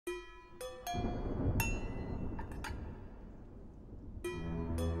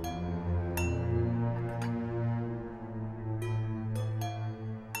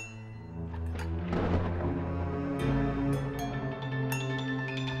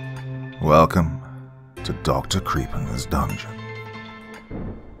Welcome to Dr. Creepen's dungeon.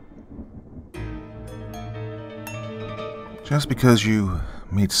 Just because you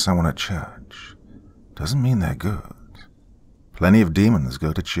meet someone at church doesn't mean they're good. Plenty of demons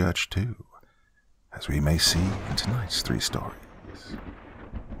go to church too, as we may see in tonight's 3 stories.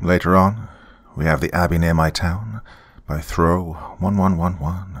 Later on, we have the Abbey Near My Town by Throw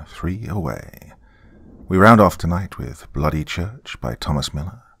 11113 Away. We round off tonight with Bloody Church by Thomas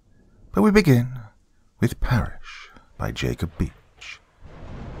Miller. But we begin with Parish by Jacob Beach.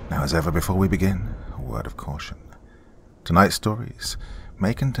 Now, as ever before we begin, a word of caution. Tonight's stories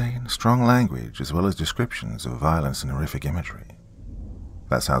may contain strong language as well as descriptions of violence and horrific imagery. If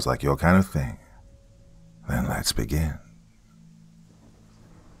that sounds like your kind of thing, then let's begin.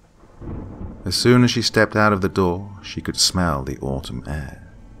 As soon as she stepped out of the door, she could smell the autumn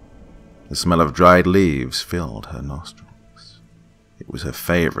air. The smell of dried leaves filled her nostrils. It was her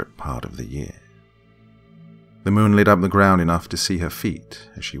favorite part of the year. The moon lit up the ground enough to see her feet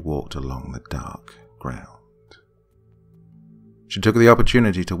as she walked along the dark ground. She took the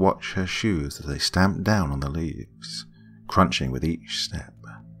opportunity to watch her shoes as they stamped down on the leaves, crunching with each step,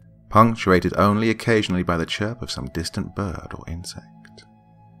 punctuated only occasionally by the chirp of some distant bird or insect.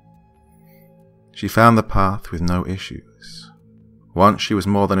 She found the path with no issues. Once she was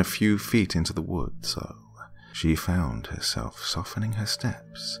more than a few feet into the wood, so she found herself softening her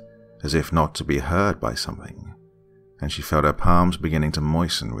steps, as if not to be heard by something, and she felt her palms beginning to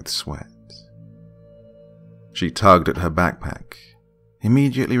moisten with sweat. She tugged at her backpack,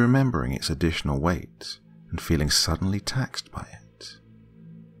 immediately remembering its additional weight and feeling suddenly taxed by it.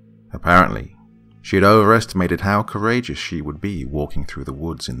 Apparently, she had overestimated how courageous she would be walking through the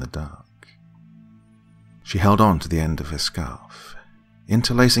woods in the dark. She held on to the end of her scarf,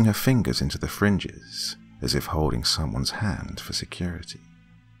 interlacing her fingers into the fringes, as if holding someone's hand for security.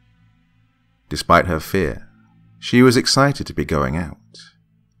 Despite her fear, she was excited to be going out.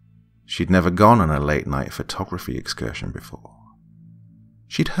 She'd never gone on a late-night photography excursion before.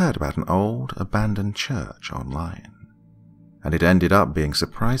 She'd heard about an old, abandoned church online, and it ended up being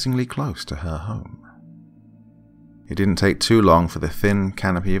surprisingly close to her home. It didn't take too long for the thin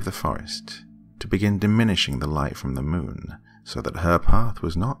canopy of the forest to begin diminishing the light from the moon so that her path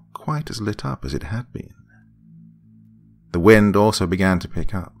was not quite as lit up as it had been. The wind also began to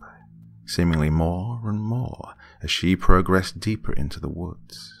pick up, seemingly more and more as she progressed deeper into the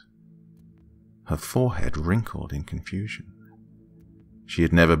woods. Her forehead wrinkled in confusion. She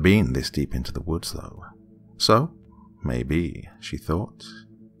had never been this deep into the woods, though, so maybe, she thought,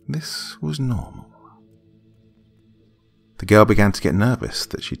 this was normal. The girl began to get nervous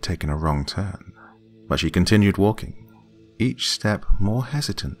that she'd taken a wrong turn, but she continued walking, each step more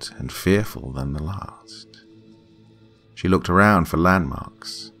hesitant and fearful than the last. She looked around for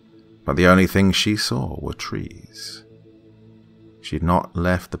landmarks, but the only things she saw were trees. She had not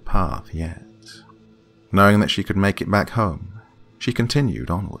left the path yet. Knowing that she could make it back home, she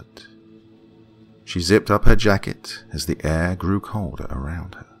continued onward. She zipped up her jacket as the air grew colder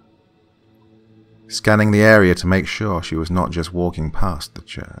around her. Scanning the area to make sure she was not just walking past the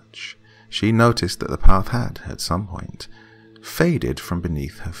church, she noticed that the path had, at some point, faded from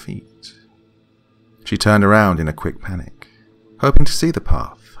beneath her feet. She turned around in a quick panic, hoping to see the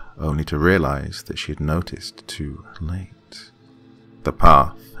path, only to realize that she had noticed too late. The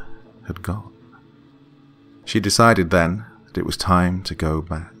path had gone. She decided then that it was time to go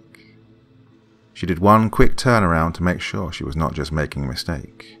back. She did one quick turnaround to make sure she was not just making a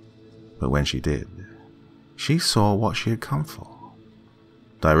mistake, but when she did, she saw what she had come for.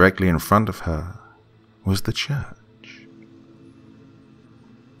 Directly in front of her was the church.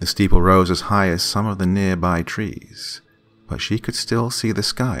 The steeple rose as high as some of the nearby trees, but she could still see the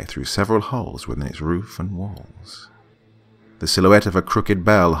sky through several holes within its roof and walls. The silhouette of a crooked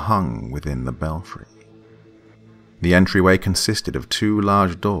bell hung within the belfry. The entryway consisted of 2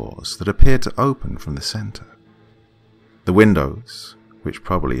 large doors that appeared to open from the center. The windows, which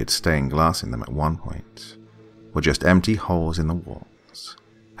probably had stained glass in them at one point, were just empty holes in the walls,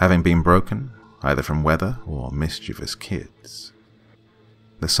 having been broken either from weather or mischievous kids.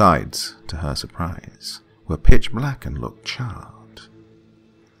 The sides, to her surprise, were pitch black and looked charred.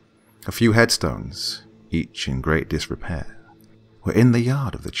 A few headstones, each in great disrepair, were in the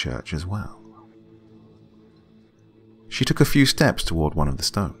yard of the church as well. She took a few steps toward one of the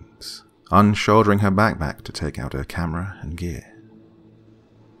stones, unshouldering her backpack to take out her camera and gear.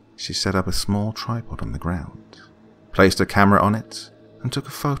 she set up a small tripod on the ground, placed her camera on it, and took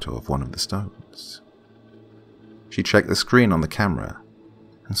a photo of one of the stones. She checked the screen on the camera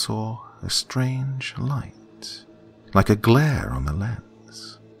and saw a strange light, like a glare on the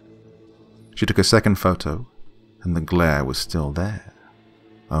lens. She took a second photo, and the glare was still there,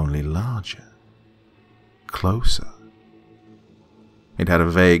 only larger, closer. It had a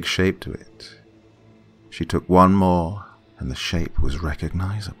vague shape to it. She took one more, and the shape was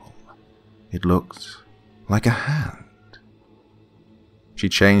recognizable. It looked like a hand. She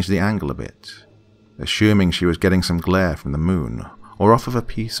changed the angle a bit, assuming she was getting some glare from the moon or off of a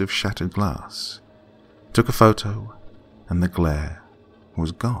piece of shattered glass. Took a photo, and the glare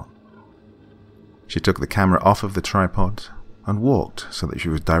was gone. She took the camera off of the tripod and walked so that she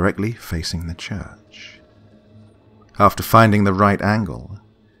was directly facing the church. After finding the right angle,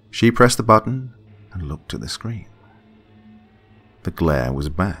 she pressed the button and looked at the screen. The glare was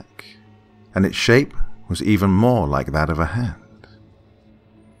back, and its shape was even more like that of a hand.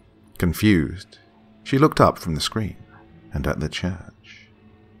 Confused, she looked up from the screen and at the church.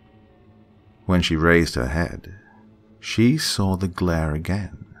 When she raised her head, she saw the glare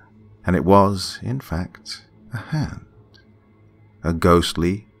again, and it was, in fact, a hand. A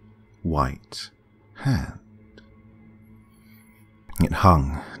ghostly, white hand. It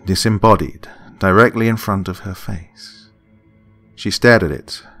hung, disembodied, directly in front of her face. She stared at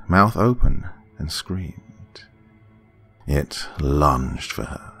it, mouth open, and screamed. It lunged for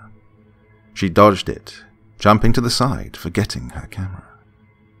her. She dodged it, jumping to the side, forgetting her camera.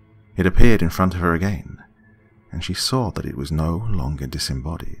 It appeared in front of her again, and she saw that it was no longer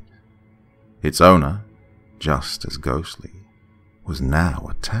disembodied. Its owner, just as ghostly, was now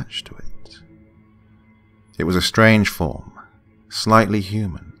attached to it. It was a strange form, slightly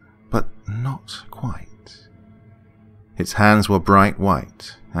human, but not quite. Its hands were bright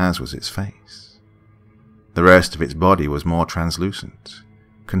white, as was its face. The rest of its body was more translucent,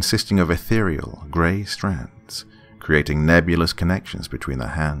 consisting of ethereal grey strands, creating nebulous connections between the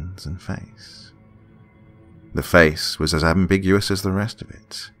hands and face. The face was as ambiguous as the rest of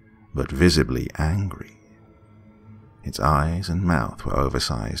it, but visibly angry. Its eyes and mouth were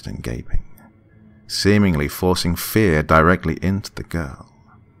oversized and gaping, seemingly forcing fear directly into the girl.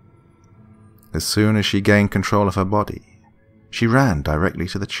 As soon as she gained control of her body, she ran directly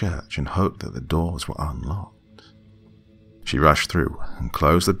to the church and hoped that the doors were unlocked. She rushed through and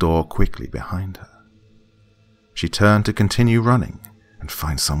closed the door quickly behind her. She turned to continue running and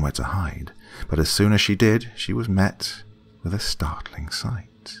find somewhere to hide, but as soon as she did, she was met with a startling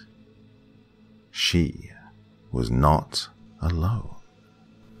sight. She was not alone.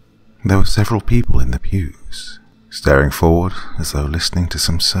 There were several people in the pews, staring forward as though listening to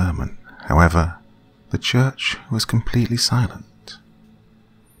some sermon. However, the church was completely silent.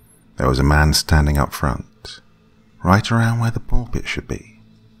 There was a man standing up front, right around where the pulpit should be,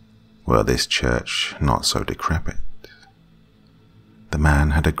 were this church not so decrepit. The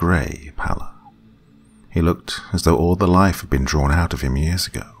man had a grey pallor. He looked as though all the life had been drawn out of him years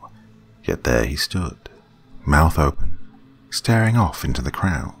ago, yet there he stood, mouth open, staring off into the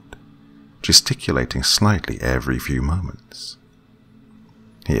crowd, gesticulating slightly every few moments.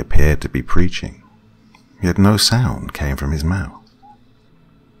 He appeared to be preaching, yet no sound came from his mouth.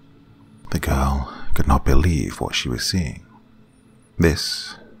 The girl could not believe what she was seeing.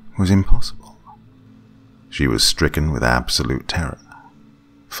 This was impossible. She was stricken with absolute terror.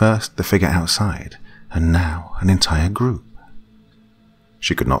 First the figure outside, and now an entire group.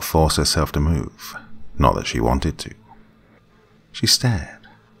 She could not force herself to move, not that she wanted to. She stared,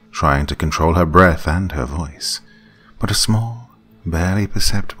 trying to control her breath and her voice, but a small, barely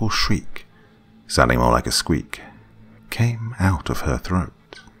perceptible shriek, sounding more like a squeak, came out of her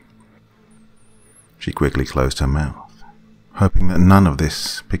throat. She quickly closed her mouth, hoping that none of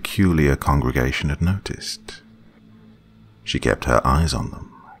this peculiar congregation had noticed. She kept her eyes on them.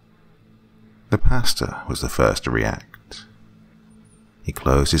 The pastor was the first to react. He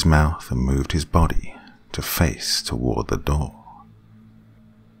closed his mouth and moved his body to face toward the door.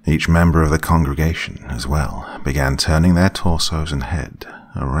 Each member of the congregation, as well, began turning their torsos and head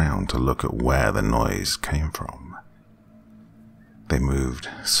around to look at where the noise came from. They moved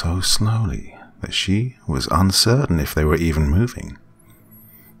so slowly that she was uncertain if they were even moving,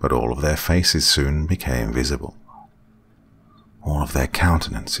 but all of their faces soon became visible. All of their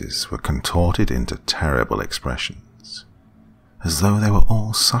countenances were contorted into terrible expressions, as though they were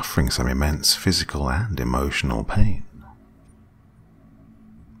all suffering some immense physical and emotional pain.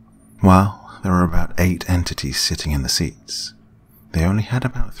 While there were about 8 entities sitting in the seats, they only had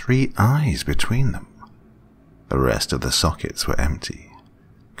about 3 eyes between them. The rest of the sockets were empty,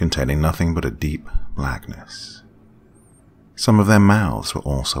 containing nothing but a deep blackness. Some of their mouths were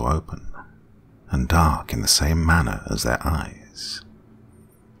also open, and dark in the same manner as their eyes.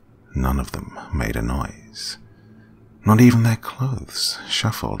 None of them made a noise. Not even their clothes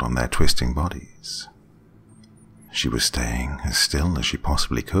shuffled on their twisting bodies. She was staying as still as she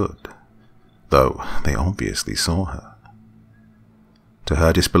possibly could, though they obviously saw her. To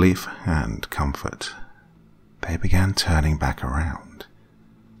her disbelief and comfort, they began turning back around,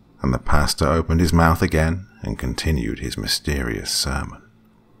 and the pastor opened his mouth again and continued his mysterious sermon.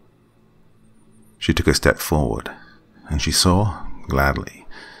 She took a step forward, and she saw, gladly,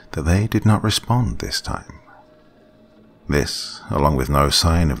 that they did not respond this time. This, along with no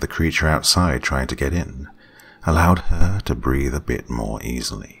sign of the creature outside trying to get in, allowed her to breathe a bit more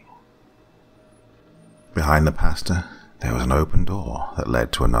easily. Behind the pastor, there was an open door that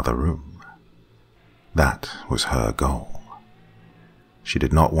led to another room. That was her goal. She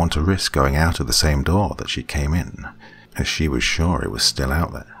did not want to risk going out of the same door that she came in, as she was sure it was still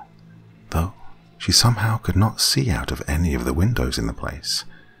out there, though she somehow could not see out of any of the windows in the place.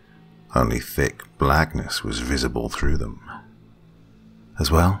 Only thick blackness was visible through them. As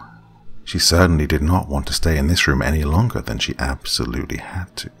well, she certainly did not want to stay in this room any longer than she absolutely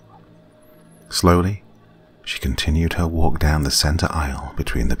had to. Slowly, she continued her walk down the center aisle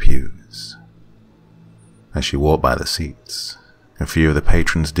between the pews. As she walked by the seats, a few of the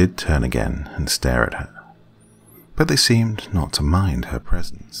patrons did turn again and stare at her, but they seemed not to mind her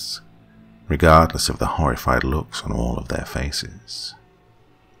presence, regardless of the horrified looks on all of their faces.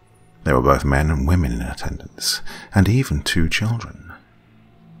 There were both men and women in attendance, and even 2 children.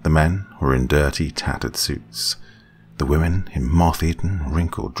 The men were in dirty, tattered suits, the women in moth-eaten,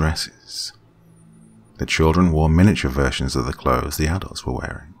 wrinkled dresses. The children wore miniature versions of the clothes the adults were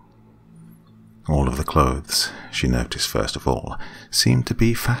wearing. All of the clothes, she noticed first of all, seemed to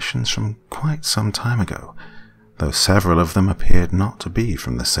be fashions from quite some time ago, though several of them appeared not to be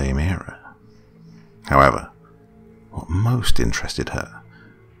from the same era. However, what most interested her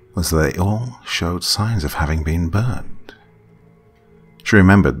was that they all showed signs of having been burned. She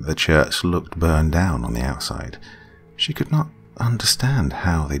remembered that the church looked burned down on the outside. She could not understand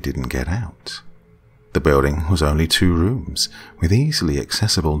how they didn't get out. The building was only 2 rooms, with easily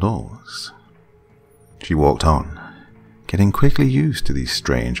accessible doors. She walked on, getting quickly used to these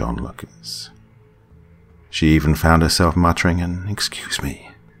strange onlookers. She even found herself muttering an "excuse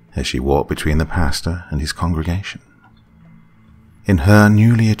me" as she walked between the pastor and his congregation. In her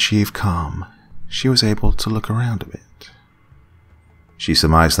newly achieved calm, she was able to look around a bit. She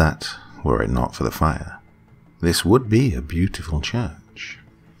surmised that, were it not for the fire, this would be a beautiful church.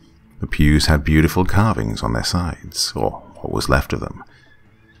 The pews had beautiful carvings on their sides, or what was left of them,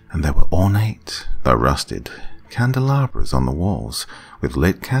 and there were ornate, though rusted, candelabras on the walls with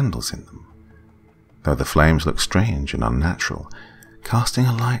lit candles in them, though the flames looked strange and unnatural, casting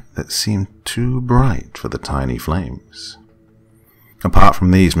a light that seemed too bright for the tiny flames. Apart from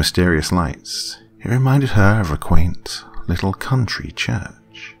these mysterious lights, it reminded her of a quaint little country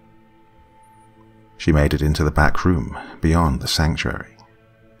church. She made it into the back room beyond the sanctuary,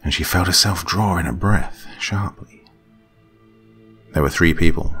 and she felt herself draw in a breath sharply. There were 3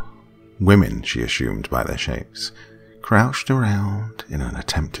 people, women she assumed by their shapes, crouched around in an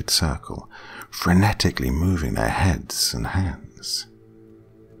attempted circle, frenetically moving their heads and hands.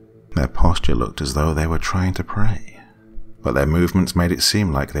 Their posture looked as though they were trying to pray, but their movements made it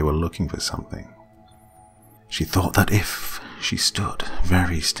seem like they were looking for something. She thought that if she stood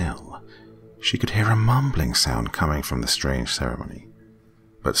very still, she could hear a mumbling sound coming from the strange ceremony,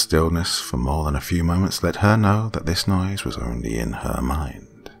 but stillness for more than a few moments let her know that this noise was only in her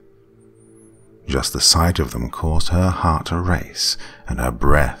mind. Just the sight of them caused her heart to race and her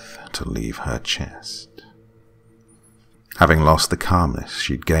breath to leave her chest. Having lost the calmness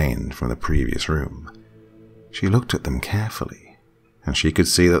she'd gained from the previous room, she looked at them carefully, and she could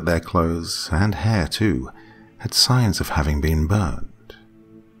see that their clothes, and hair too, had signs of having been burned.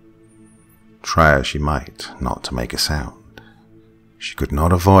 Try as she might not to make a sound, she could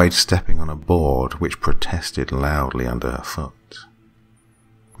not avoid stepping on a board which protested loudly under her foot.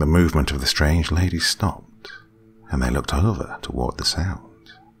 The movement of the strange ladies stopped, and they looked over toward the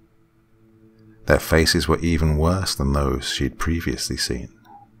sound. Their faces were even worse than those she'd previously seen.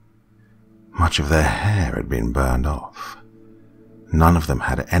 Much of their hair had been burned off. None of them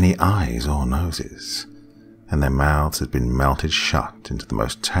had any eyes or noses, and their mouths had been melted shut into the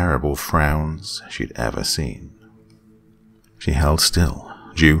most terrible frowns she'd ever seen. She held still,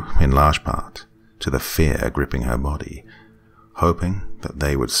 due, in large part, to the fear gripping her body, hoping that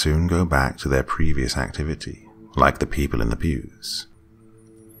they would soon go back to their previous activity, like the people in the pews.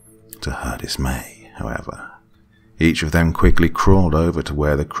 To her dismay, however, each of them quickly crawled over to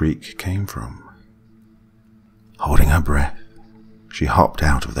where the creak came from. Holding her breath, she hopped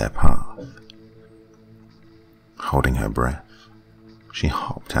out of their path. Holding her breath, she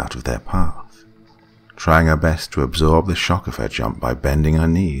hopped out of their path, trying her best to absorb the shock of her jump by bending her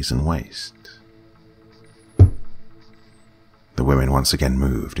knees and waist. The women once again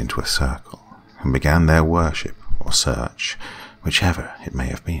moved into a circle and began their worship or search, whichever it may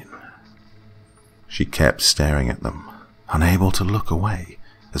have been. She kept staring at them, unable to look away,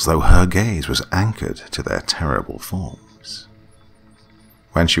 as though her gaze was anchored to their terrible forms.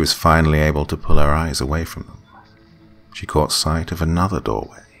 When she was finally able to pull her eyes away from them, she caught sight of another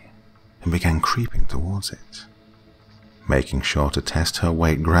doorway and began creeping towards it, making sure to test her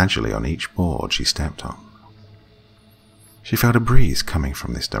weight gradually on each board she stepped on. She felt a breeze coming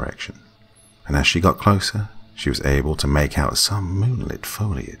from this direction, and as she got closer, she was able to make out some moonlit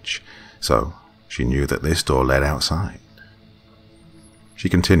foliage, so she knew that this door led outside. She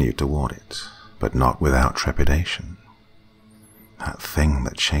continued toward it, but not without trepidation. That thing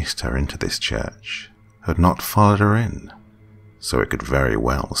that chased her into this church had not followed her in, so it could very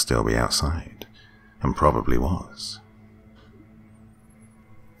well still be outside, and probably was.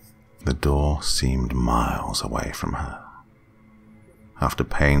 The door seemed miles away from her. After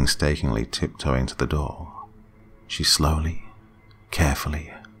painstakingly tiptoeing to the door, she slowly,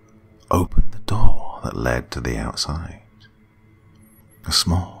 carefully opened the door that led to the outside. A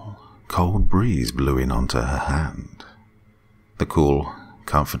small, cold breeze blew in onto her hand. The cool,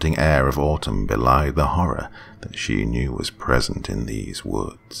 comforting air of autumn belied the horror that she knew was present in these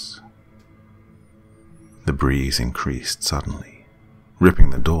woods. The breeze increased suddenly, ripping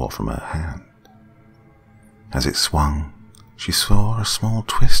the door from her hand. As it swung, she saw a small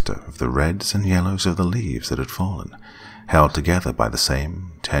twister of the reds and yellows of the leaves that had fallen, held together by the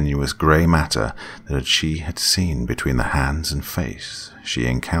same tenuous grey matter that she had seen between the hands and face she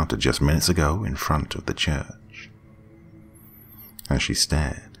encountered just minutes ago in front of the church. As she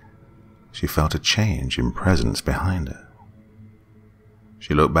stared, she felt a change in presence behind her.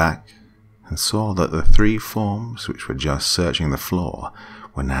 She looked back and saw that the three forms which were just searching the floor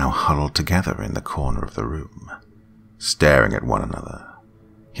were now huddled together in the corner of the room, staring at one another,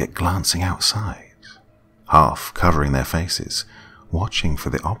 yet glancing outside, half covering their faces, watching for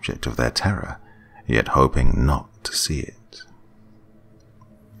the object of their terror, yet hoping not to see it.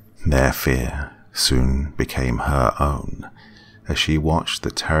 Their fear soon became her own, as she watched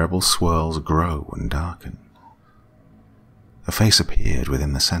the terrible swirls grow and darken. A face appeared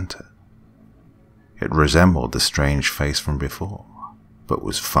within the center. It resembled the strange face from before, but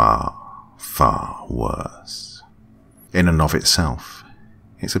was far, far worse. In and of itself,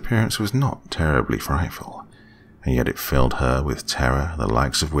 its appearance was not terribly frightful, and yet it filled her with terror the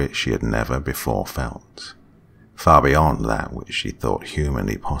likes of which she had never before felt, far beyond that which she thought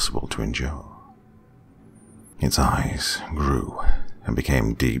humanly possible to endure. Its eyes grew and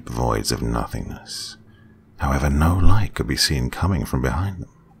became deep voids of nothingness. However, no light could be seen coming from behind them.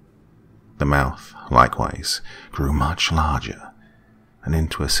 The mouth, likewise, grew much larger, and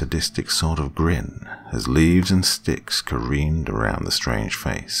into a sadistic sort of grin as leaves and sticks careened around the strange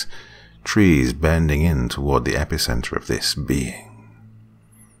face, trees bending in toward the epicenter of this being.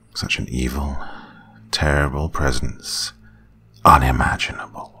 Such an evil, terrible presence,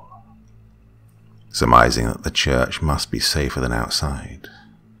 unimaginable. Surmising that the church must be safer than outside,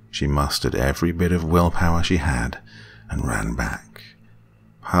 she mustered every bit of willpower she had and ran back,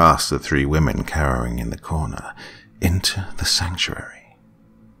 past the three women cowering in the corner, into the sanctuary.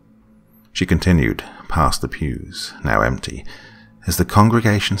 She continued past the pews, now empty, as the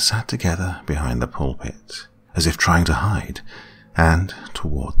congregation sat together behind the pulpit, as if trying to hide, and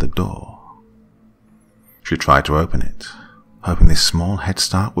toward the door. She tried to open it, hoping this small head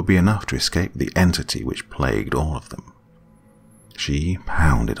start would be enough to escape the entity which plagued all of them. She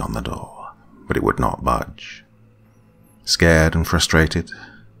pounded on the door, but it would not budge. Scared and frustrated,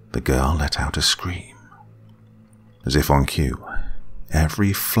 the girl let out a scream. As if on cue,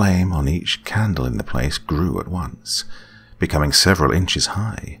 every flame on each candle in the place grew at once, becoming several inches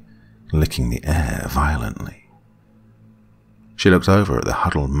high, licking the air violently. She looked over at the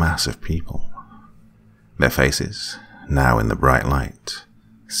huddled mass of people. Their faces, now in the bright light,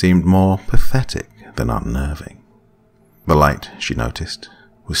 seemed more pathetic than unnerving. The light, she noticed,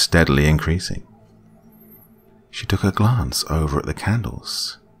 was steadily increasing. She took a glance over at the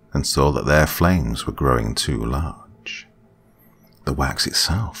candles and saw that their flames were growing too large. The wax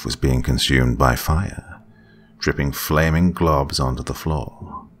itself was being consumed by fire, dripping flaming globs onto the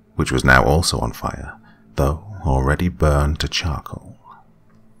floor, which was now also on fire, though already burned to charcoal.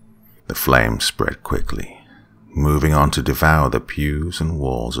 flames spread quickly, moving on to devour the pews and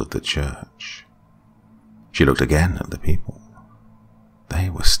walls of the church. She looked again at the people.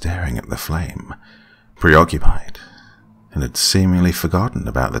 They were staring at the flame, preoccupied, and had seemingly forgotten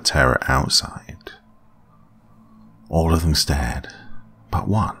about the terror outside. All of them stared, but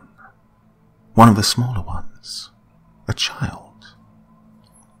one of the smaller ones, a child.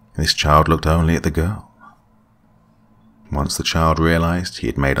 This child looked only at the girl. Once the child realized he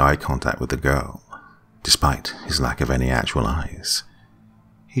had made eye contact with the girl, despite his lack of any actual eyes,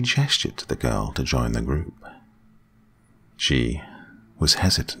 he gestured to the girl to join the group. She was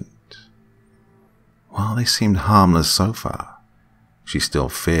hesitant. While they seemed harmless so far, she still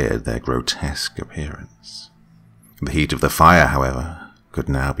feared their grotesque appearance. The heat of the fire, however, could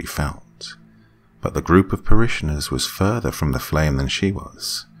now be felt, but the group of parishioners was further from the flame than she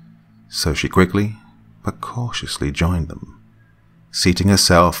was, so she quickly but cautiously joined them, seating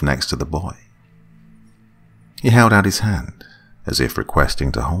herself next to the boy. He held out his hand, as if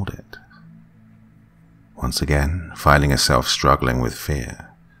requesting to hold it. Once again, finding herself struggling with fear,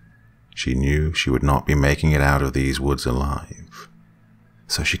 she knew she would not be making it out of these woods alive,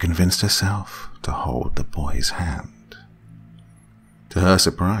 so she convinced herself to hold the boy's hand. To her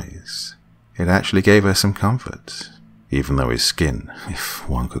surprise, it actually gave her some comfort, even though his skin, if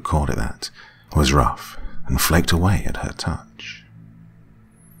one could call it that, was rough and flaked away at her touch.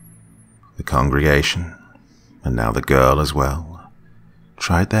 The congregation, and now the girl as well,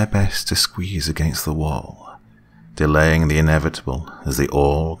 tried their best to squeeze against the wall, delaying the inevitable as the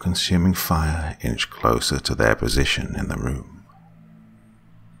all-consuming fire inched closer to their position in the room.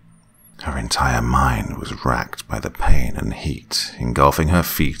 Her entire mind was racked by the pain and heat engulfing her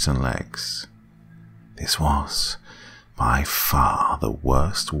feet and legs. This was, by far, the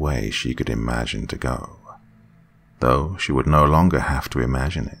worst way she could imagine to go, though she would no longer have to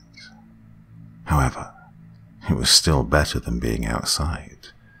imagine it. However, it was still better than being outside,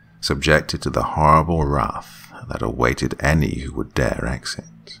 subjected to the horrible wrath that awaited any who would dare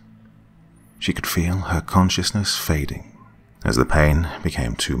exit. She could feel her consciousness fading as the pain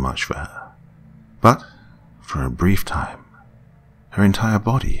became too much for her. But, for a brief time, her entire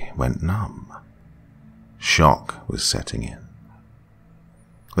body went numb. Shock was setting in.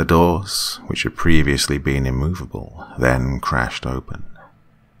 The doors, which had previously been immovable, then crashed open.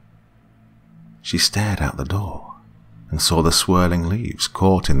 She stared out the door and saw the swirling leaves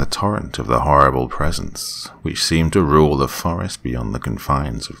caught in the torrent of the horrible presence which seemed to rule the forest beyond the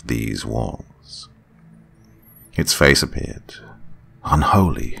confines of these walls. Its face appeared,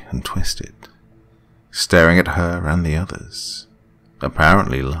 unholy and twisted, staring at her and the others,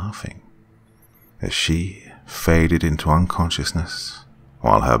 apparently laughing, as she faded into unconsciousness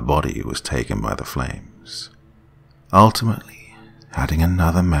while her body was taken by the flames, ultimately adding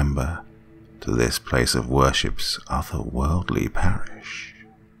another member to this place of worship's otherworldly parish.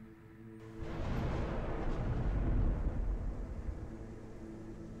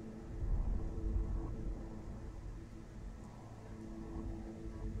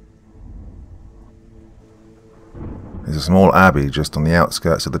 There's a small abbey just on the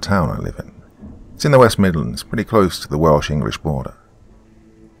outskirts of the town I live in. It's in the West Midlands, pretty close to the Welsh-English border.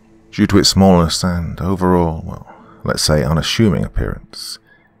 Due to its smallness and overall, well, let's say unassuming appearance,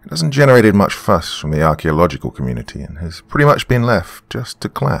 it hasn't generated much fuss from the archaeological community and has pretty much been left just to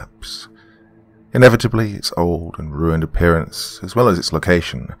collapse. Inevitably, its old and ruined appearance, as well as its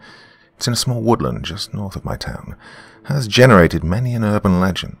location, it's in a small woodland just north of my town, has generated many an urban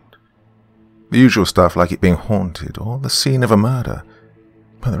legend. The usual stuff like it being haunted or the scene of a murder,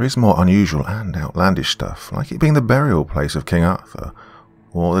 but there is more unusual and outlandish stuff like it being the burial place of King Arthur,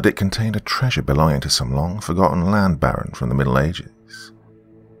 or that it contained a treasure belonging to some long-forgotten land baron from the Middle Ages.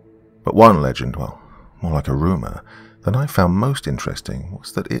 But one legend, well, more like a rumour, that I found most interesting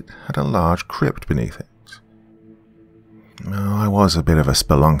was that it had a large crypt beneath it. I was a bit of a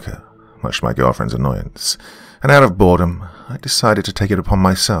spelunker, much to my girlfriend's annoyance, and out of boredom, I decided to take it upon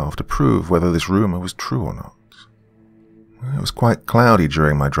myself to prove whether this rumour was true or not. It was quite cloudy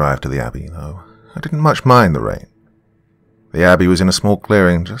during my drive to the Abbey, though I didn't much mind the rain. The Abbey was in a small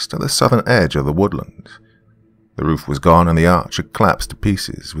clearing just at the southern edge of the woodland. The roof was gone and the arch had collapsed to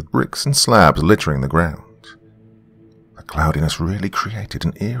pieces, with bricks and slabs littering the ground. The cloudiness really created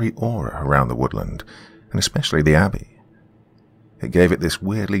an eerie aura around the woodland, and especially the Abbey. It gave it this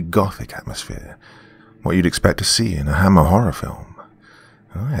weirdly gothic atmosphere, what you'd expect to see in a Hammer horror film.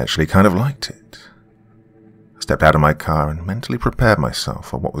 I actually kind of liked it. I stepped out of my car and mentally prepared myself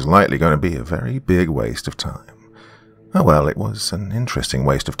for what was likely going to be a very big waste of time. Oh well, it was an interesting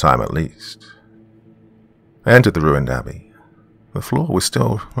waste of time at least. I entered the ruined abbey. The floor was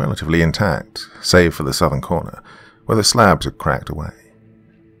still relatively intact, save for the southern corner, where the slabs had cracked away.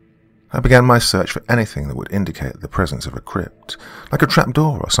 I began my search for anything that would indicate the presence of a crypt, like a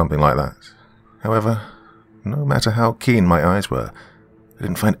trapdoor or something like that. However, no matter how keen my eyes were, I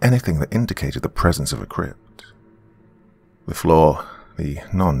didn't find anything that indicated the presence of a crypt. The floor, the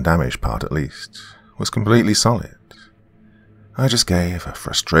non-damaged part at least, was completely solid. I just gave a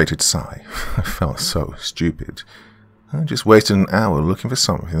frustrated sigh. I felt so stupid. I just wasted an hour looking for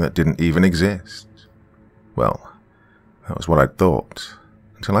something that didn't even exist. Well, that was what I'd thought,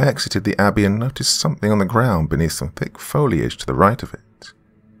 until I exited the Abbey and noticed something on the ground beneath some thick foliage to the right of it.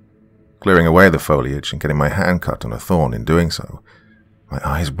 Clearing away the foliage and getting my hand cut on a thorn in doing so, my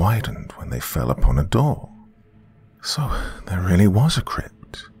eyes widened when they fell upon a door. So, there really was a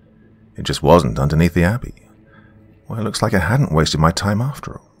crypt. It just wasn't underneath the Abbey. Well, it looks like I hadn't wasted my time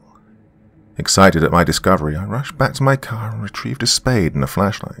after all. Excited at my discovery, I rushed back to my car and retrieved a spade and a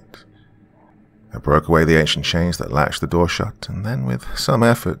flashlight. I broke away the ancient chains that latched the door shut, and then, with some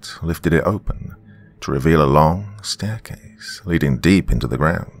effort, lifted it open to reveal a long staircase leading deep into the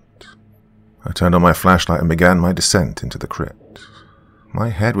ground. I turned on my flashlight and began my descent into the crypt. My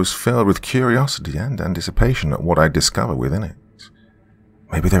head was filled with curiosity and anticipation at what I'd discover within it.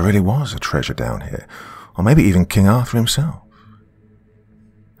 Maybe there really was a treasure down here, or maybe even King Arthur himself.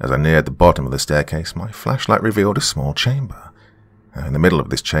 As I neared the bottom of the staircase, my flashlight revealed a small chamber, and in the middle of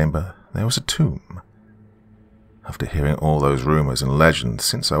this chamber there was a tomb. After hearing all those rumors and legends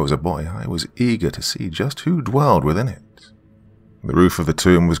since I was a boy, I was eager to see just who dwelled within it. The roof of the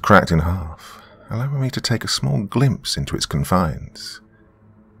tomb was cracked in half, allowing me to take a small glimpse into its confines.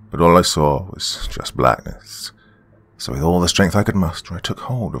 But all I saw was just blackness. So with all the strength I could muster, I took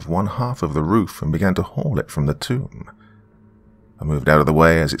hold of one half of the roof and began to haul it from the tomb. I moved out of the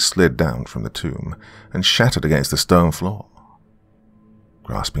way as it slid down from the tomb and shattered against the stone floor.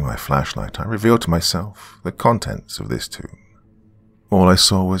 Grasping my flashlight, I revealed to myself the contents of this tomb. All I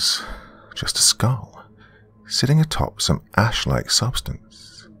saw was just a skull, sitting atop some ash-like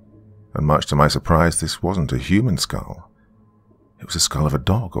substance. And much to my surprise, this wasn't a human skull. It was the skull of a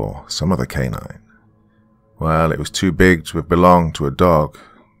dog or some other canine. Well, it was too big to have belonged to a dog.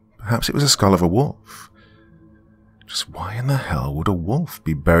 Perhaps it was the skull of a wolf. Just why in the hell would a wolf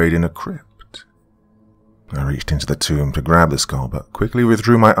be buried in a crypt? I reached into the tomb to grab the skull, but quickly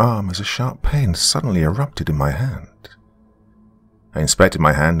withdrew my arm as a sharp pain suddenly erupted in my hand. I inspected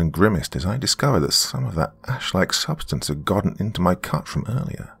my hand and grimaced as I discovered that some of that ash-like substance had gotten into my cut from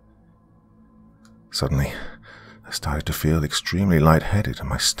earlier. Suddenly, I started to feel extremely lightheaded and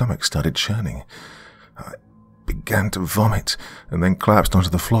my stomach started churning. I began to vomit and then collapsed onto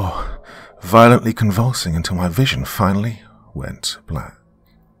the floor, violently convulsing until my vision finally went black.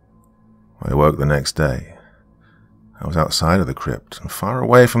 I awoke the next day. I was outside of the crypt and far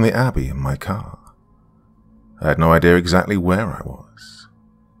away from the Abbey in my car. I had no idea exactly where I was.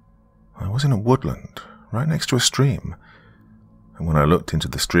 I was in a woodland, right next to a stream, and when I looked into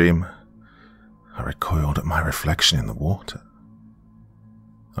the stream, I recoiled at my reflection in the water.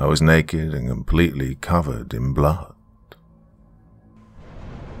 I was naked and completely covered in blood.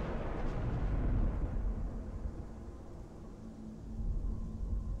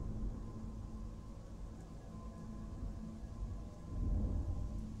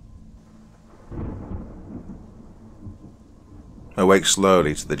 I wake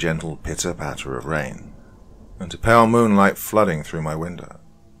slowly to the gentle pitter-patter of rain, and to pale moonlight flooding through my window.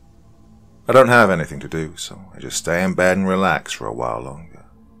 I don't have anything to do, so I just stay in bed and relax for a while longer.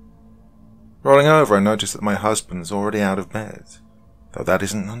 Rolling over, I notice that my husband's already out of bed, though that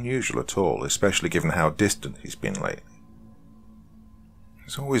isn't unusual at all, especially given how distant he's been lately.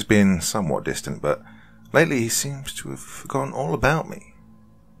 He's always been somewhat distant, but lately he seems to have forgotten all about me.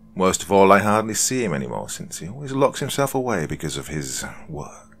 Worst of all, I hardly see him anymore, since he always locks himself away because of his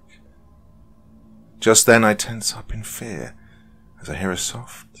work. Just then I tense up in fear, as I hear a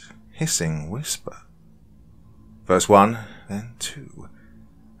soft, hissing whisper. First one, then two,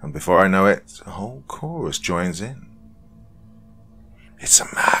 and before I know it, a whole chorus joins in. "It's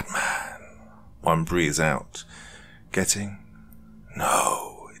a madman," one breathes out, getting,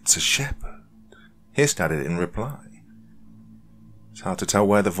 "No, it's a shepherd," hissed at it in reply. It's hard to tell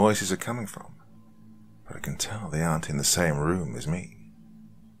where the voices are coming from, but I can tell they aren't in the same room as me.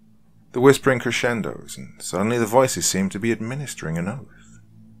 The whispering crescendos, and suddenly the voices seem to be administering an oath.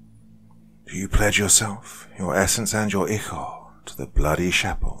 "Do you pledge yourself, your essence and your ichor, to the bloody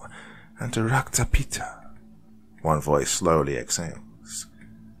chapel, and to Raktapita?" One voice slowly exhales.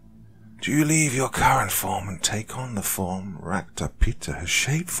 "Do you leave your current form and take on the form Raktapita has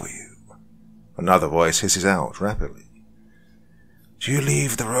shaped for you?" Another voice hisses out rapidly. Do you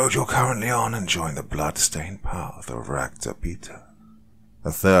leave the road you're currently on and join the blood-stained path of Rakta Peter?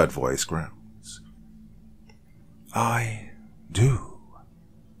 A third voice growls. I do.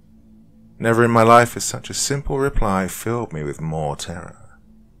 Never in my life has such a simple reply filled me with more terror.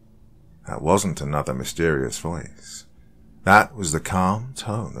 That wasn't another mysterious voice. That was the calm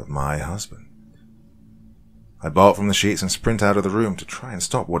tone of my husband. I bolt from the sheets and sprint out of the room to try and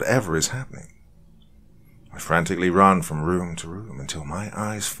stop whatever is happening. I frantically run from room to room until my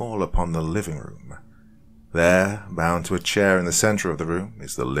eyes fall upon the living room. There, bound to a chair in the center of the room,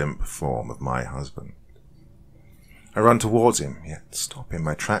 is the limp form of my husband. I run towards him, yet stop in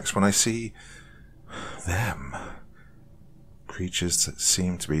my tracks when I see them. Creatures that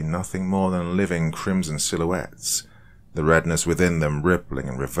seem to be nothing more than living crimson silhouettes, the redness within them rippling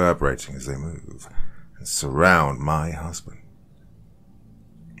and reverberating as they move, and surround my husband.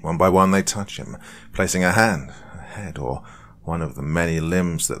 One by one they touch him, placing a hand, a head, or one of the many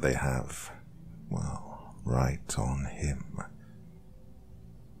limbs that they have, well, right on him.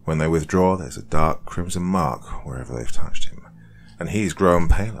 When they withdraw, there's a dark crimson mark wherever they've touched him, and he's grown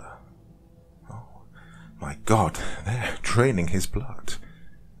paler. Oh, my God, they're draining his blood.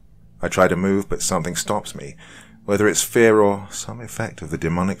 I try to move, but something stops me. Whether it's fear or some effect of the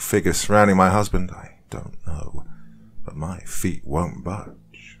demonic figure surrounding my husband, I don't know, but my feet won't budge.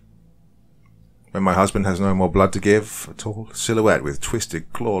 When my husband has no more blood to give, a tall silhouette with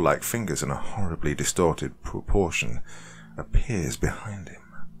twisted claw-like fingers and a horribly distorted proportion appears behind him.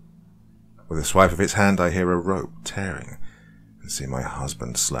 With a swipe of its hand, I hear a rope tearing and see my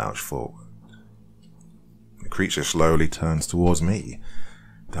husband slouch forward. The creature slowly turns towards me,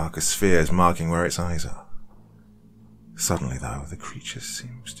 darker spheres marking where its eyes are. Suddenly, though, the creature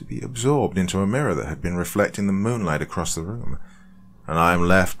seems to be absorbed into a mirror that had been reflecting the moonlight across the room, and I am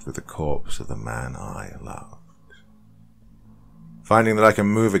left with the corpse of the man I loved. Finding that I can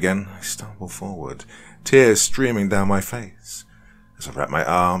move again, I stumble forward, tears streaming down my face, as I wrap my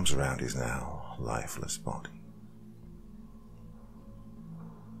arms around his now lifeless body.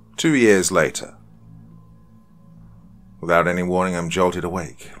 2 years later. Without any warning, I'm jolted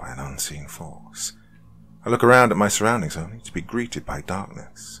awake by an unseen force. I look around at my surroundings only to be greeted by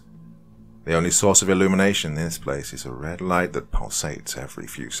darkness. The only source of illumination in this place is a red light that pulsates every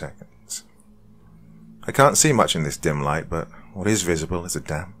few seconds. I can't see much in this dim light, but what is visible is a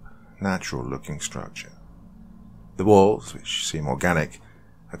damp, natural-looking structure. The walls, which seem organic,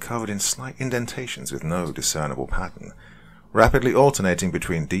 are covered in slight indentations with no discernible pattern, rapidly alternating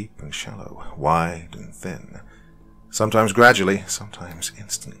between deep and shallow, wide and thin, sometimes gradually, sometimes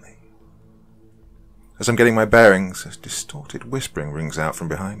instantly. As I'm getting my bearings, a distorted whispering rings out from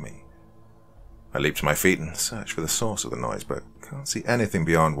behind me. I leap to my feet and search for the source of the noise, but can't see anything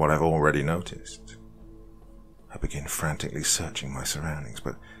beyond what I've already noticed. I begin frantically searching my surroundings,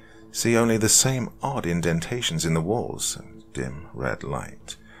 but see only the same odd indentations in the walls and dim red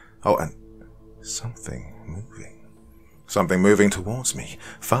light. Oh, and something moving. Something moving towards me,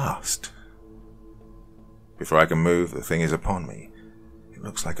 fast. Before I can move, the thing is upon me. It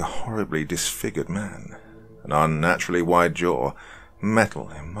looks like a horribly disfigured man, an unnaturally wide jaw, metal,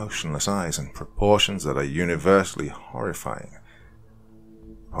 emotionless eyes, and proportions that are universally horrifying.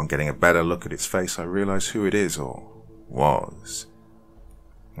 Upon getting a better look at its face, I realize who it is, or was.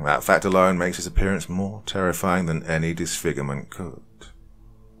 That fact alone makes its appearance more terrifying than any disfigurement could.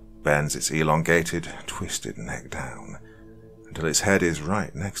 Bends its elongated, twisted neck down, until its head is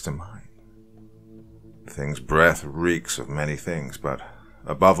right next to mine. The thing's breath reeks of many things, but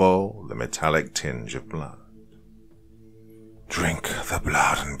above all, the metallic tinge of blood. Drink the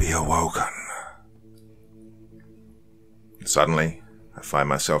blood and be awoken. Suddenly, I find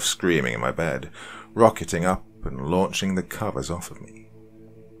myself screaming in my bed, rocketing up and launching the covers off of me.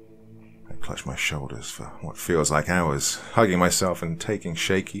 I clutch my shoulders for what feels like hours, hugging myself and taking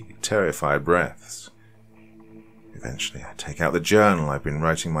shaky, terrified breaths. Eventually, I take out the journal I've been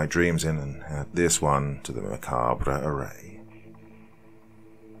writing my dreams in and add this one to the macabre array.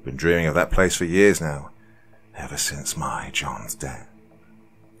 I've been dreaming of that place for years now, ever since my John's death.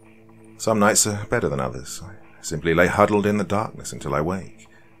 Some nights are better than others. I simply lay huddled in the darkness until I wake,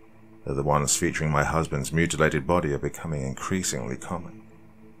 though the ones featuring my husband's mutilated body are becoming increasingly common.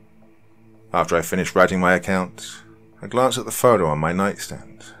 After I finish writing my account, I glance at the photo on my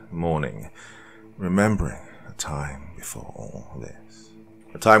nightstand, mourning, remembering a time before all this,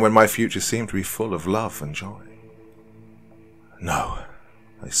 a time when my future seemed to be full of love and joy. No,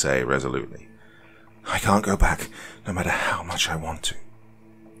 I say resolutely. I can't go back, no matter how much I want to.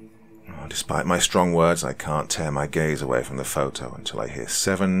 Despite my strong words, I can't tear my gaze away from the photo until I hear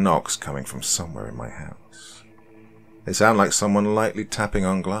 7 knocks coming from somewhere in my house. They sound like someone lightly tapping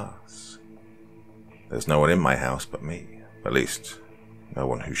on glass. There's no one in my house but me. At least, no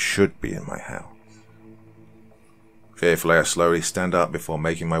one who should be in my house. Fearfully, I slowly stand up before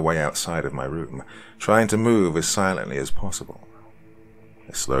making my way outside of my room, trying to move as silently as possible.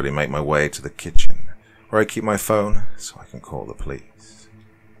 I slowly make my way to the kitchen, where I keep my phone so I can call the police.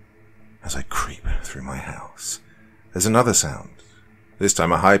 As I creep through my house, there's another sound, this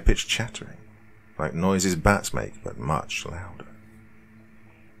time a high-pitched chattering, like noises bats make, but much louder.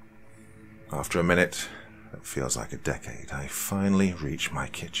 After a minute, that feels like a decade, I finally reach my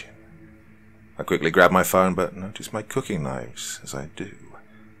kitchen. I quickly grab my phone, but notice my cooking knives as I do.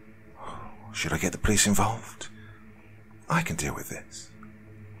 Should I get the police involved? I can deal with this.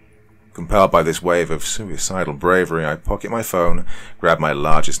 Compelled by this wave of suicidal bravery, I pocket my phone, grab my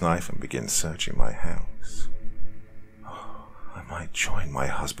largest knife, and begin searching my house. I might join my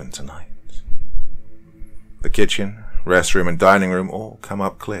husband tonight. The kitchen, restroom, and dining room all come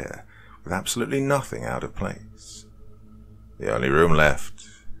up clear, with absolutely nothing out of place. The only room left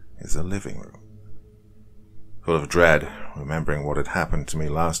is the living room. Full of dread, remembering what had happened to me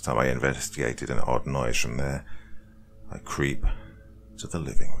last time I investigated an odd noise from there, I creep to the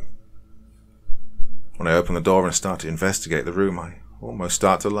living room. When I open the door and start to investigate the room, I almost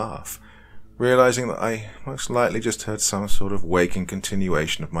start to laugh, realizing that I most likely just heard some sort of waking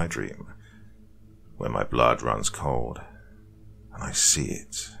continuation of my dream, where my blood runs cold, and I see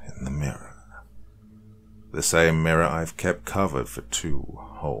it in the mirror. The same mirror I've kept covered for 2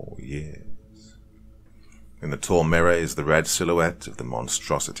 whole years. In the tall mirror is the red silhouette of the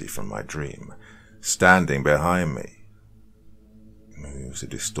monstrosity from my dream, standing behind me. It moves a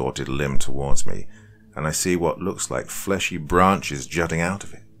distorted limb towards me, and I see what looks like fleshy branches jutting out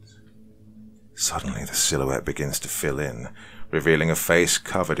of it. Suddenly the silhouette begins to fill in, revealing a face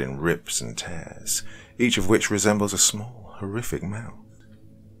covered in rips and tears, each of which resembles a small, horrific mouth.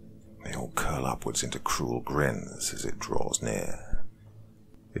 They all curl upwards into cruel grins as it draws near.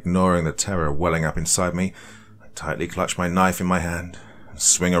 Ignoring the terror welling up inside me, I tightly clutch my knife in my hand and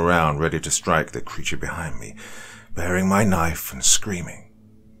swing around ready to strike the creature behind me, bearing my knife and screaming.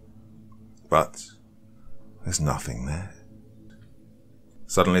 But there's nothing there.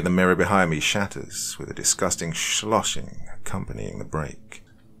 Suddenly the mirror behind me shatters with a disgusting sloshing accompanying the break.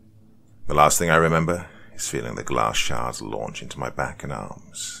 The last thing I remember is feeling the glass shards launch into my back and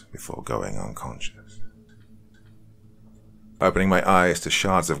arms before going unconscious. Opening my eyes to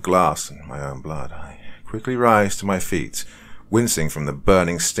shards of glass and my own blood, I quickly rise to my feet, wincing from the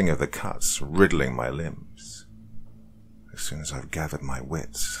burning sting of the cuts riddling my limbs. As soon as I've gathered my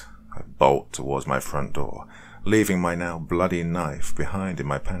wits, I bolt towards my front door, leaving my now bloody knife behind in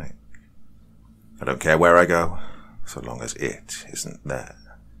my panic. I don't care where I go, so long as it isn't there.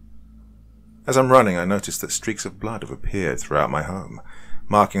 As I'm running, I notice that streaks of blood have appeared throughout my home,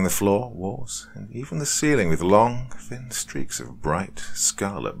 marking the floor, walls, and even the ceiling with long, thin streaks of bright,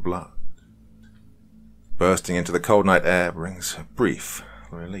 scarlet blood. Bursting into the cold night air brings a brief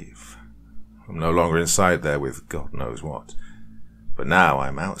relief. I'm no longer inside there with God knows what, but now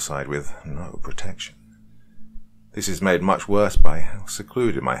I'm outside with no protection. This is made much worse by how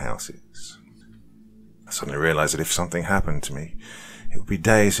secluded my house is. I suddenly realize that if something happened to me, it would be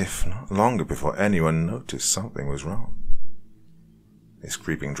days, if not longer, before anyone noticed something was wrong. This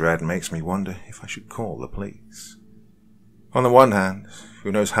creeping dread makes me wonder if I should call the police. On the one hand,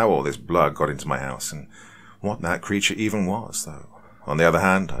 who knows how all this blood got into my house and what that creature even was, though. On the other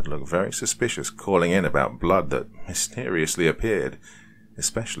hand, I'd look very suspicious calling in about blood that mysteriously appeared,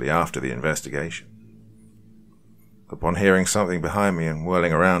 especially after the investigation. Upon hearing something behind me and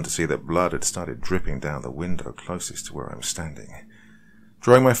whirling around to see that blood had started dripping down the window closest to where I'm standing,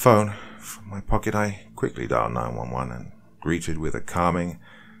 drawing my phone from my pocket, I quickly dialed 911 and greeted with a calming,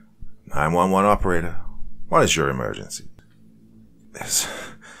 911 operator, what is your emergency?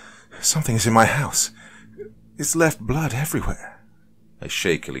 Something's in my house. It's left blood everywhere, I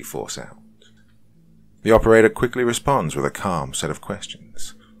shakily force out. The operator quickly responds with a calm set of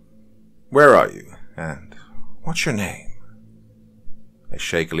questions. Where are you? And what's your name? I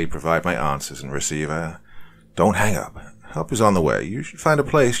shakily provide my answers and receive a, don't hang up. Help is on the way. You should find a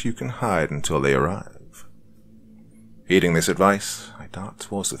place you can hide until they arrive. Heeding this advice, I dart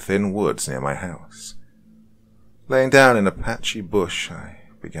towards the thin woods near my house. Laying down in a patchy bush, I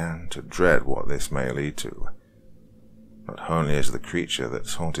began to dread what this may lead to. Not only has the creature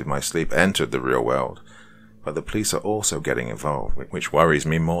that's haunted my sleep entered the real world, but the police are also getting involved, which worries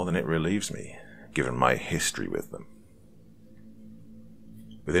me more than it relieves me, given my history with them.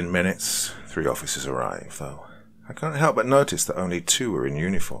 Within minutes, 3 officers arrive, though I can't help but notice that only 2 are in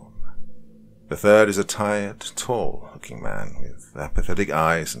uniform. The third is a tired, tall-looking man with apathetic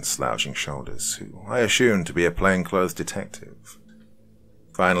eyes and slouching shoulders, who I assumed to be a plainclothes detective.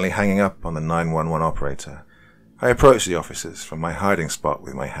 Finally, hanging up on the 911 operator, I approach the officers from my hiding spot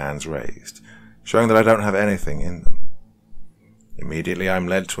with my hands raised, showing that I don't have anything in them. Immediately, I'm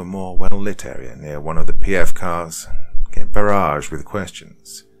led to a more well-lit area near one of the PF cars and get barraged with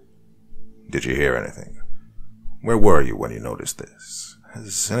questions. Did you hear anything? Where were you when you noticed this?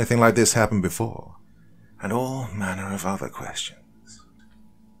 Has anything like this happened before? And all manner of other questions.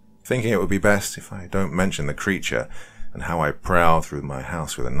 Thinking it would be best if I don't mention the creature and how I prowl through my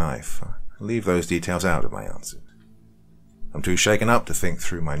house with a knife, I leave those details out of my answer. I'm too shaken up to think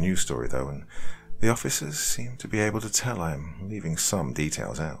through my new story, though, and the officers seem to be able to tell I'm leaving some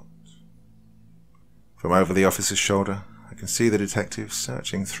details out. From over the officer's shoulder, I can see the detective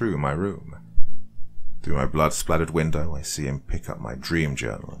searching through my room. Through my blood-splattered window, I see him pick up my dream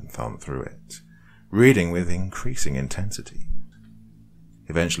journal and thumb through it, reading with increasing intensity.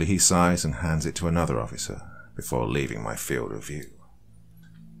 Eventually he sighs and hands it to another officer before leaving my field of view.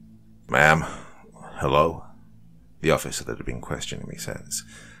 "Ma'am, hello?" the officer that had been questioning me says,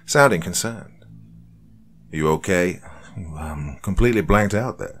 sounding concerned. "You okay? You completely blanked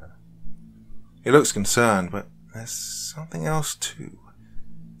out there." He looks concerned, but there's something else too.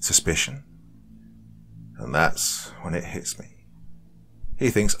 Suspicion. And that's when it hits me.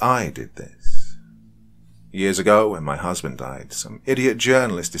 He thinks I did this. Years ago, when my husband died, some idiot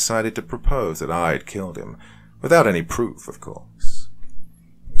journalist decided to propose that I'd killed him, without any proof, of course.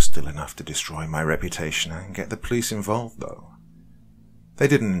 It was still enough to destroy my reputation and get the police involved, though. They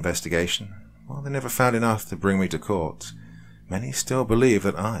did an investigation. While they never found enough to bring me to court, many still believe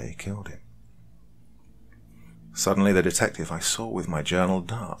that I killed him. Suddenly the detective I saw with my journal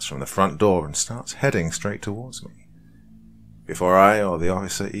darts from the front door and starts heading straight towards me. Before I or the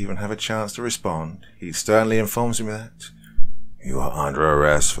officer even have a chance to respond, he sternly informs me that you are under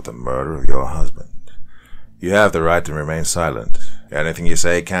arrest for the murder of your husband. You have the right to remain silent. Anything you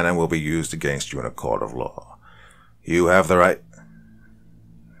say can and will be used against you in a court of law. You have the right...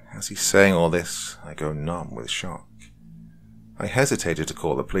 As he's saying all this, I go numb with shock. I hesitated to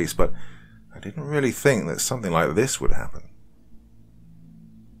call the police, but I didn't really think that something like this would happen.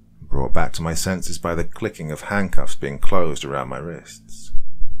 Brought back to my senses by the clicking of handcuffs being closed around my wrists.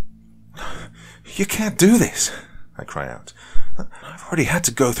 "You can't do this," I cry out. "I've already had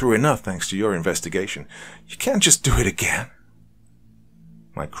to go through enough thanks to your investigation. You can't just do it again."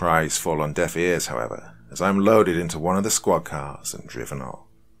 My cries fall on deaf ears, however, as I'm loaded into one of the squad cars and driven off.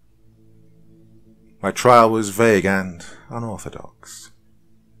 My trial was vague and unorthodox.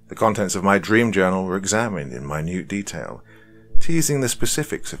 The contents of my dream journal were examined in minute detail, teasing the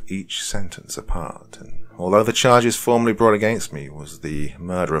specifics of each sentence apart, and although the charges formally brought against me was the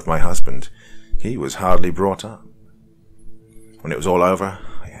murder of my husband, he was hardly brought up. When it was all over,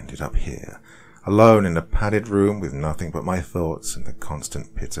 I ended up here, alone in a padded room with nothing but my thoughts and the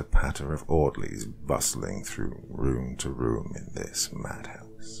constant pitter-patter of orderlies bustling through room to room in this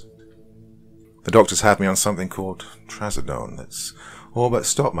madhouse. The doctors had me on something called trazodone that's all but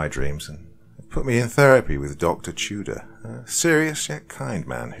stopped my dreams, and put me in therapy with Dr. Tudor, a serious yet kind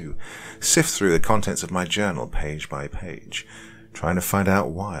man who sifts through the contents of my journal page by page, trying to find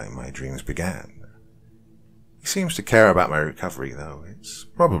out why my dreams began. He seems to care about my recovery, though it's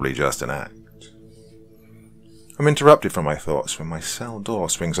probably just an act. I'm interrupted from my thoughts when my cell door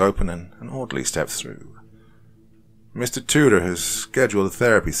swings open and an orderly steps through. "Mr. Tudor has scheduled a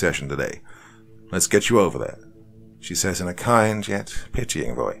therapy session today. Let's get you over there," she says in a kind yet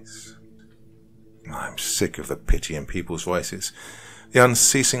pitying voice. I'm sick of the pity in people's voices. The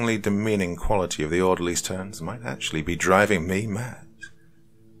unceasingly demeaning quality of the orderly's turns might actually be driving me mad.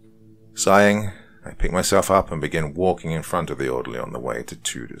 Sighing, I pick myself up and begin walking in front of the orderly on the way to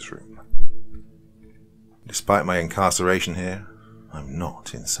Tudor's room. Despite my incarceration here, I'm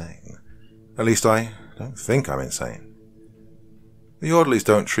not insane. At least I don't think I'm insane. The orderlies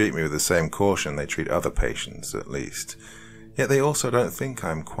don't treat me with the same caution they treat other patients, at least. Yet they also don't think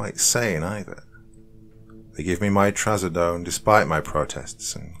I'm quite sane either. They give me my trazodone despite my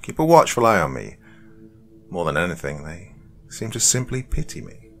protests and keep a watchful eye on me. More than anything, they seem to simply pity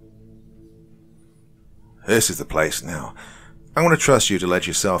me. "This is the place now. I'm going to trust you to let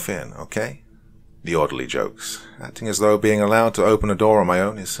yourself in, okay?" The orderly jokes, acting as though being allowed to open a door on my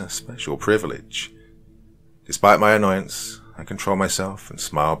own is a special privilege. Despite my annoyance, I control myself and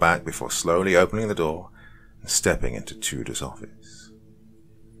smile back before slowly opening the door and stepping into Tudor's office.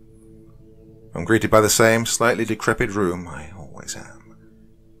 I'm greeted by the same slightly decrepit room I always am.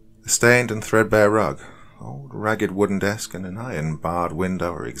 The stained and threadbare rug, old ragged wooden desk and an iron-barred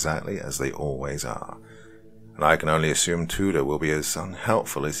window are exactly as they always are, and I can only assume Tudor will be as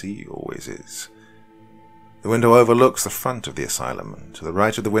unhelpful as he always is. The window overlooks the front of the asylum, and to the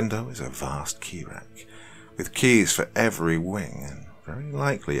right of the window is a vast key rack, with keys for every wing and very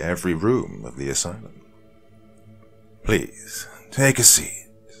likely every room of the asylum. "Please, take a seat,"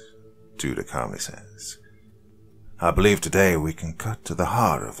 Tudor calmly says. "I believe today we can cut to the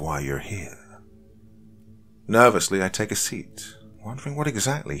heart of why you're here." Nervously, I take a seat, wondering what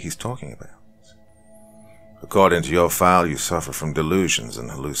exactly he's talking about. "According to your file, you suffer from delusions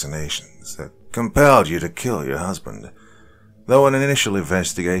and hallucinations that compelled you to kill your husband, though an initial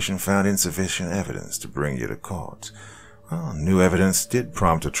investigation found insufficient evidence to bring you to court. Well, new evidence did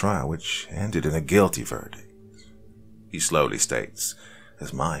prompt a trial which ended in a guilty verdict," he slowly states,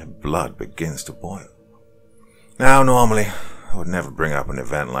 as my blood begins to boil. "Now, normally, I would never bring up an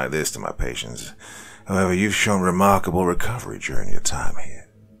event like this to my patients. However, you've shown remarkable recovery during your time here."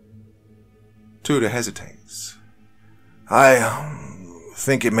 Tudor hesitates. I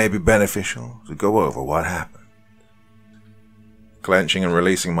think it may be beneficial to go over what happened." Clenching and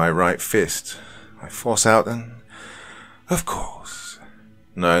releasing my right fist, I force out an "of course,"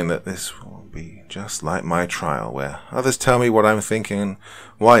 knowing that this will be just like my trial, where others tell me what I'm thinking and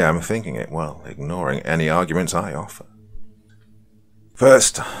why I'm thinking it, while ignoring any arguments I offer.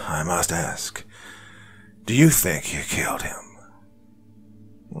 "First, I must ask, do you think you killed him?"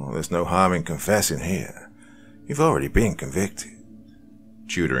 "Well, there's no harm in confessing here. You've already been convicted,"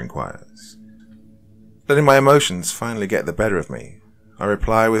 Tudor inquires. Letting my emotions finally get the better of me, I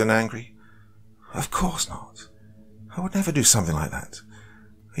reply with an angry, "Of course not. I would never do something like that.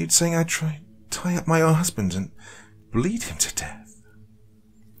 Are you saying I'd try tie up my own husband and bleed him to death?"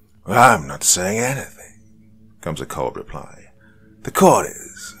 "Well, I'm not saying anything," comes a cold reply. "The court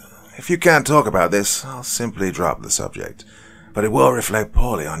is. If you can't talk about this, I'll simply drop the subject, but it will reflect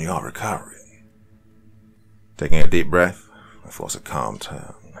poorly on your recovery." Taking a deep breath, I force a calm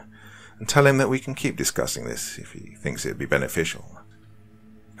tone, and tell him that we can keep discussing this if he thinks it'd be beneficial.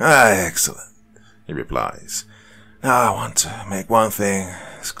 Excellent," he replies. "Now I want to make one thing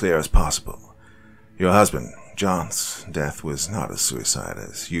as clear as possible. Your husband, John's death was not a suicide,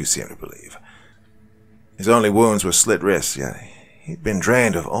 as you seem to believe. His only wounds were slit wrists, yet he'd been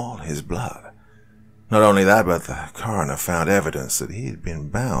drained of all his blood. Not only that, but the coroner found evidence that he had been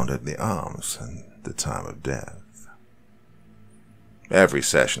bound at the arms at the time of death." Every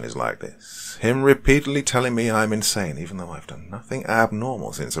session is like this, him repeatedly telling me I'm insane, even though I've done nothing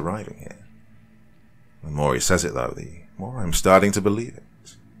abnormal since arriving here. The more he says it, though, the more I'm starting to believe it.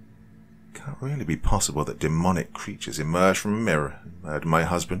 It can't really be possible that demonic creatures emerge from a mirror and murdered my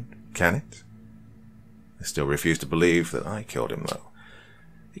husband, can it? I still refuse to believe that I killed him, though.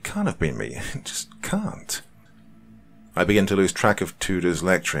 It can't have been me. It just can't. I begin to lose track of Tudor's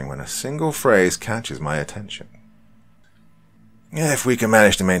lecturing when a single phrase catches my attention. "If we can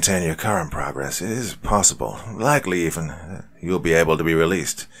manage to maintain your current progress, it is possible, likely even, that you'll be able to be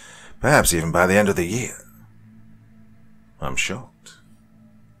released, perhaps even by the end of the year." I'm shocked.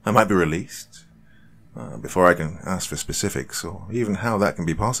 I might be released? Before I can ask for specifics, or even how that can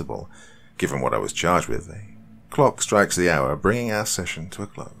be possible, given what I was charged with, a clock strikes the hour, bringing our session to a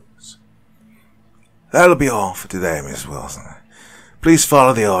close. "That'll be all for today, Miss Wilson. Please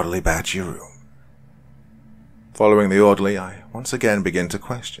follow the orderly back to your room." Following the orderly, I once again begin to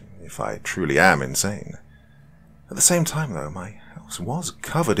question if I truly am insane. At the same time, though, my house was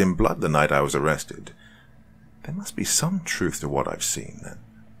covered in blood the night I was arrested. There must be some truth to what I've seen, then.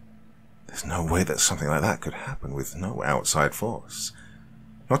 There's no way that something like that could happen with no outside force.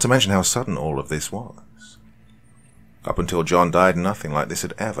 Not to mention how sudden all of this was. Up until John died, nothing like this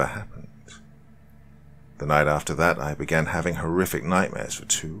had ever happened. The night after that, I began having horrific nightmares for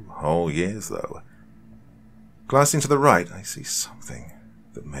 2 whole years, though. Glancing to the right, I see something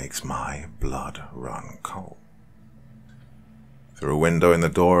that makes my blood run cold. Through a window in the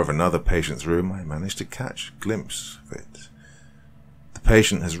door of another patient's room, I managed to catch a glimpse of it. The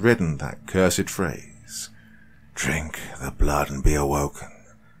patient has written that cursed phrase, "Drink the blood and be awoken,"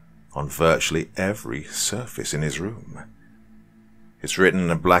 on virtually every surface in his room. It's written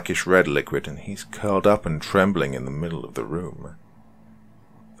in a blackish red liquid, and he's curled up and trembling in the middle of the room.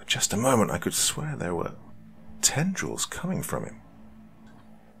 For just a moment, I could swear there were tendrils coming from him.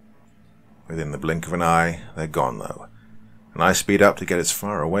 Within the blink of an eye, they're gone, though, and I speed up to get as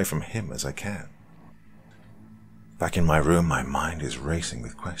far away from him as I can. Back in my room, my mind is racing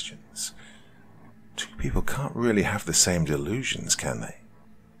with questions. 2 people can't really have the same delusions, can they?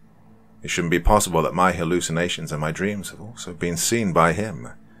 It shouldn't be possible that my hallucinations and my dreams have also been seen by him.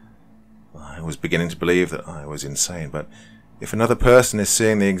 I was beginning to believe that I was insane, but if another person is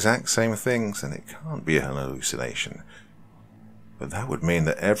seeing the exact same things, then it can't be a hallucination. But that would mean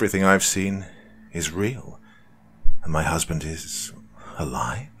that everything I've seen is real, and my husband is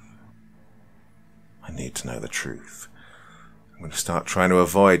alive. I need to know the truth. I'm going to start trying to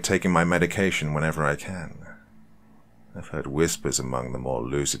avoid taking my medication whenever I can. I've heard whispers among the more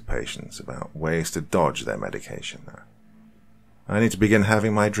lucid patients about ways to dodge their medication. I need to begin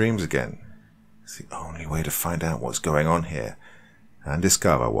having my dreams again. It's the only way to find out what's going on here and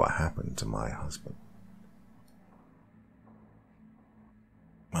discover what happened to my husband.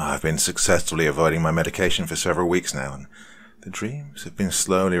 I've been successfully avoiding my medication for several weeks now, and the dreams have been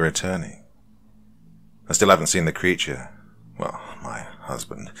slowly returning. I still haven't seen the creature, well, my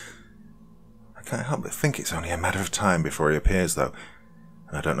husband. I can't help but think it's only a matter of time before he appears, though,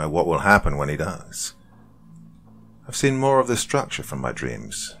 and I don't know what will happen when he does. I've seen more of the structure from my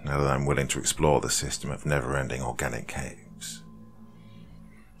dreams, now that I'm willing to explore the system of never-ending organic caves.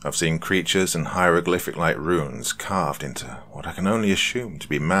 I've seen creatures and hieroglyphic-like runes carved into what I can only assume to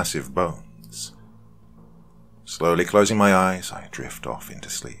be massive bones. Slowly closing my eyes, I drift off into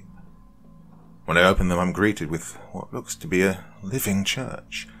sleep. When I open them, I'm greeted with what looks to be a living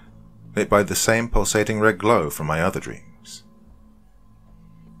church, lit by the same pulsating red glow from my other dreams.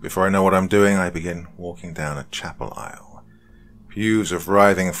 Before I know what I'm doing, I begin walking down a chapel aisle, pews of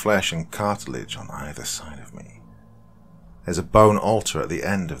writhing flesh and cartilage on either side of me. There's a bone altar at the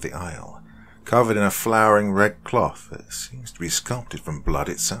end of the aisle, covered in a flowering red cloth that seems to be sculpted from blood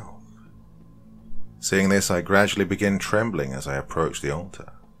itself. Seeing this, I gradually begin trembling as I approach the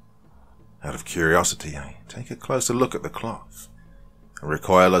altar. Out of curiosity, I take a closer look at the cloth, and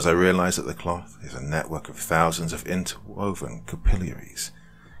recoil as I realize that the cloth is a network of thousands of interwoven capillaries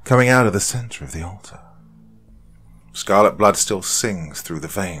coming out of the center of the altar. Scarlet blood still sings through the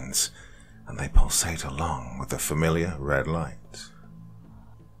veins, and they pulsate along with the familiar red light.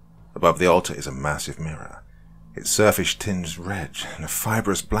 Above the altar is a massive mirror, its surface tinged red and a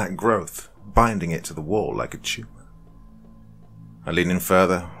fibrous black growth binding it to the wall like a tumor. I lean in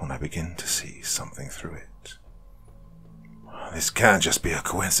further when I begin to see something through it. This can't just be a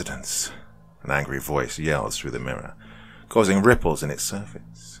coincidence, an angry voice yells through the mirror, causing ripples in its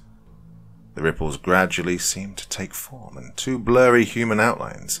surface. The ripples gradually seem to take form, and two blurry human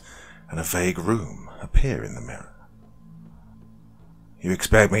outlines and a vague room appear in the mirror. You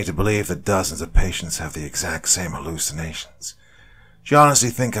expect me to believe that dozens of patients have the exact same hallucinations? Do you honestly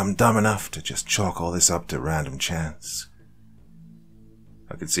think I'm dumb enough to just chalk all this up to random chance?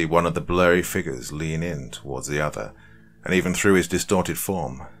 I could see one of the blurry figures lean in towards the other, and even through his distorted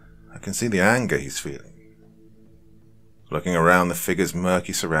form, I can see the anger he's feeling. Looking around the figure's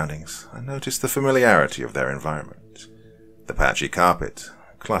murky surroundings, I notice the familiarity of their environment. The patchy carpet,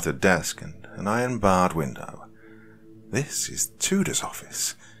 cluttered desk, and an iron-barred window. This is Tudor's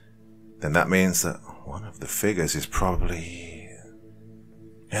office. Then that means that one of the figures is probably...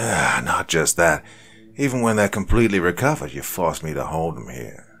 not just that. Even when they're completely recovered, you forced me to hold them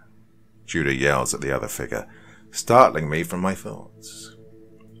here. Tudor yells at the other figure, startling me from my thoughts.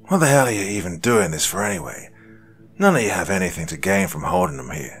 What the hell are you even doing this for anyway? None of you have anything to gain from holding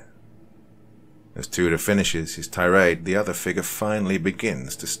them here. As Tudor finishes his tirade, the other figure finally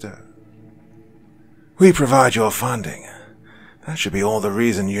begins to stir. We provide your funding. That should be all the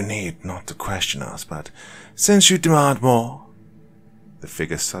reason you need not to question us, but since you demand more... The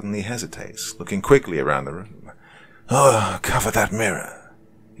figure suddenly hesitates, looking quickly around the room. Oh, cover that mirror,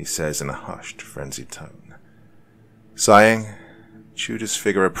 he says in a hushed, frenzied tone. Sighing, Tudor's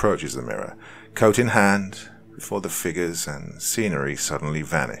figure approaches the mirror, coat in hand, before the figures and scenery suddenly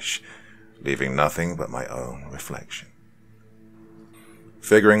vanish, leaving nothing but my own reflection.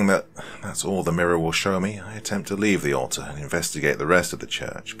 Figuring that that's all the mirror will show me, I attempt to leave the altar and investigate the rest of the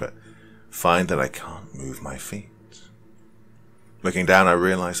church, but find that I can't move my feet. Looking down, I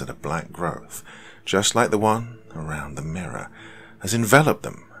realize that a black growth, just like the one around the mirror, has enveloped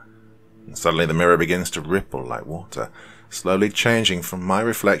them. And suddenly the mirror begins to ripple like water, slowly changing from my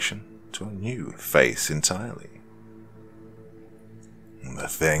reflection to a new face entirely. And the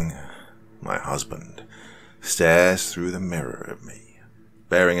thing, my husband, stares through the mirror at me,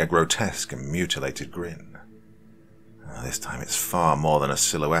 bearing a grotesque and mutilated grin. This time it's far more than a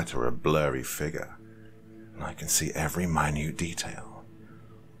silhouette or a blurry figure. I can see every minute detail.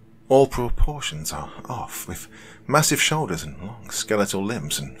 All proportions are off, with massive shoulders and long skeletal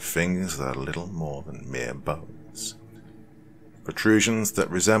limbs and fingers that are little more than mere bones. Protrusions that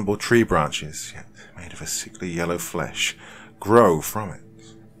resemble tree branches, yet made of a sickly yellow flesh, grow from it.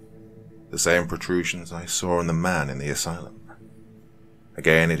 The same protrusions I saw in the man in the asylum.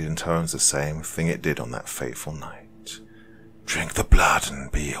 Again it intones the same thing it did on that fateful night. Drink the blood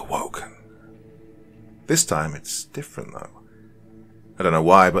and be awoken. This time it's different though. I don't know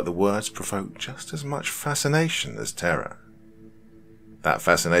why, but the words provoke just as much fascination as terror. That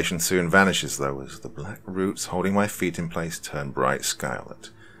fascination soon vanishes though, as the black roots holding my feet in place turn bright scarlet,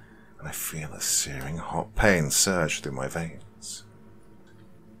 and I feel a searing hot pain surge through my veins.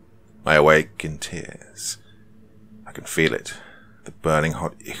 I awake in tears. I can feel it, the burning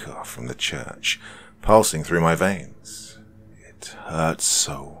hot ichor from the church, pulsing through my veins. It hurts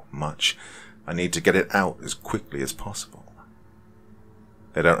so much, I need to get it out as quickly as possible.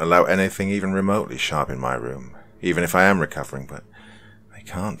 They don't allow anything even remotely sharp in my room, even if I am recovering, but they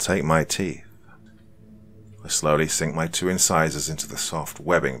can't take my teeth. I slowly sink my 2 incisors into the soft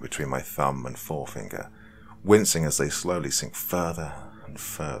webbing between my thumb and forefinger, wincing as they slowly sink further and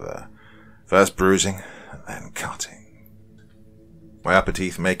further, first bruising and then cutting. My upper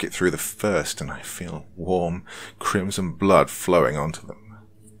teeth make it through the first, and I feel warm, crimson blood flowing onto them.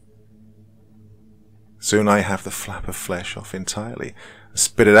 Soon I have the flap of flesh off entirely, and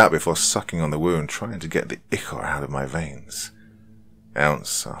spit it out before sucking on the wound, trying to get the ichor out of my veins.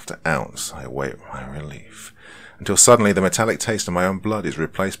 Ounce after ounce I await my relief, until suddenly the metallic taste of my own blood is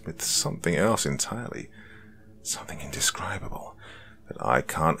replaced with something else entirely, something indescribable, that I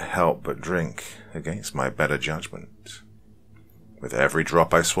can't help but drink against my better judgment. With every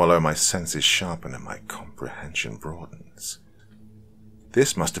drop I swallow, my senses sharpen and my comprehension broadens.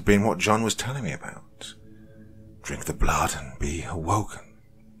 This must have been what John was telling me about. Drink the blood and be awoken.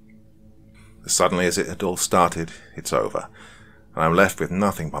 As suddenly as it had all started, it's over, and I'm left with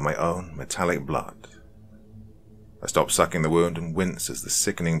nothing but my own metallic blood. I stop sucking the wound and wince as the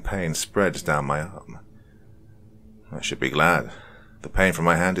sickening pain spreads down my arm. I should be glad. The pain from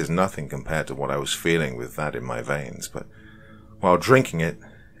my hand is nothing compared to what I was feeling with that in my veins, but while drinking it,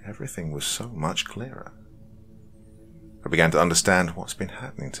 everything was so much clearer. I began to understand what's been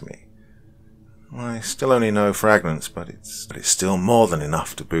happening to me. I still only know fragments, but it's still more than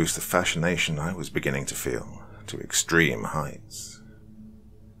enough to boost the fascination I was beginning to feel to extreme heights.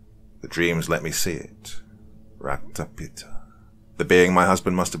 The dreams let me see it. Raktapita, the being my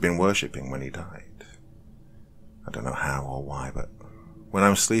husband must have been worshipping when he died. I don't know how or why, but when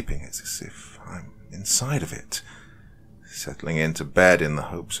I'm sleeping, it's as if I'm inside of it, settling into bed in the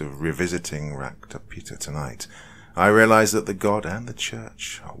hopes of revisiting Raktapita tonight. I realize that the God and the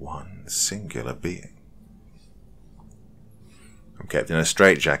church are one singular being. I'm kept in a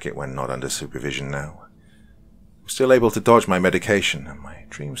straitjacket when not under supervision now. I'm still able to dodge my medication, and my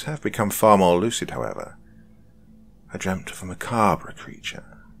dreams have become far more lucid, however. I dreamt of a macabre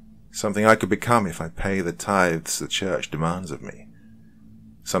creature, something I could become if I pay the tithes the church demands of me.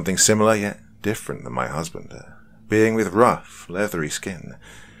 Something similar yet different than my husband, a being with rough, leathery skin,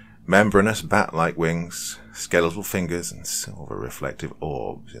 membranous bat-like wings, skeletal fingers, and silver reflective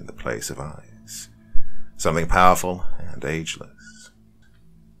orbs in the place of eyes. Something powerful and ageless.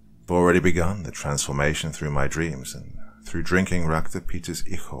 I've already begun the transformation through my dreams and through drinking Raktapita's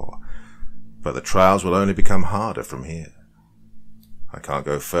ichor, but the trials will only become harder from here. I can't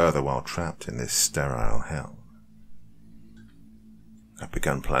go further while trapped in this sterile hell. I've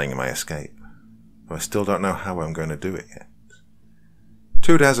begun planning my escape, though I still don't know how I'm going to do it yet.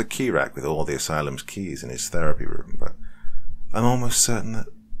 Tood has a key rack with all the asylum's keys in his therapy room, but I'm almost certain that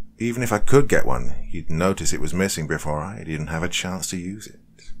even if I could get one, he'd notice it was missing before I'd even have a chance to use it.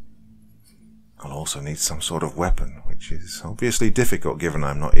 I'll also need some sort of weapon, which is obviously difficult given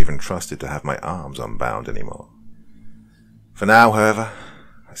I'm not even trusted to have my arms unbound anymore. For now, however,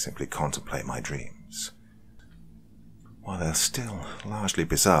 I simply contemplate my dreams. While they're still largely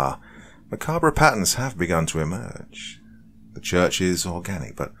bizarre, macabre patterns have begun to emerge. The church is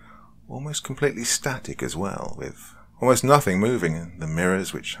organic, but almost completely static as well, with almost nothing moving, and the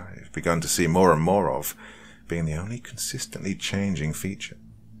mirrors, which I've begun to see more and more of, being the only consistently changing feature.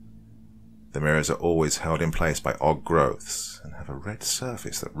 The mirrors are always held in place by odd growths, and have a red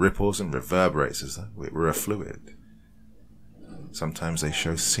surface that ripples and reverberates as though it were a fluid. Sometimes they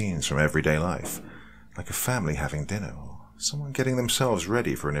show scenes from everyday life, like a family having dinner, or someone getting themselves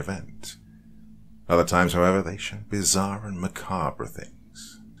ready for an event. Other times, however, they show bizarre and macabre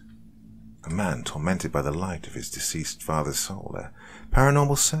things. A man tormented by the light of his deceased father's soul, a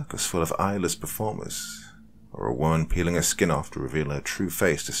paranormal circus full of eyeless performers, or a woman peeling her skin off to reveal her true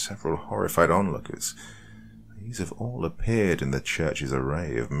face to several horrified onlookers. These have all appeared in the church's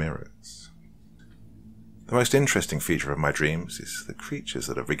array of mirrors. The most interesting feature of my dreams is the creatures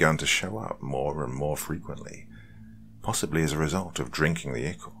that have begun to show up more and more frequently, possibly as a result of drinking the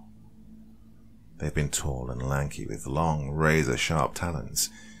ichor. They've been tall and lanky with long, razor-sharp talons,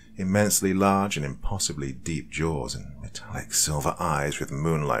 immensely large and impossibly deep jaws, and metallic silver eyes with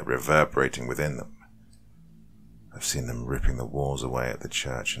moonlight reverberating within them. I've seen them ripping the walls away at the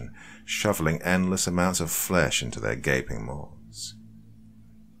church and shoveling endless amounts of flesh into their gaping maws.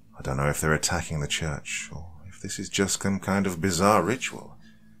 I don't know if they're attacking the church, or if this is just some kind of bizarre ritual.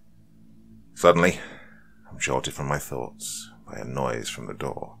 Suddenly, I'm jolted from my thoughts by a noise from the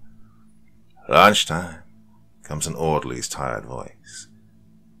door. "Lunchtime," comes an orderly's tired voice.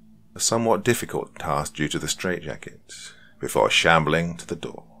 A somewhat difficult task due to the straitjacket, before shambling to the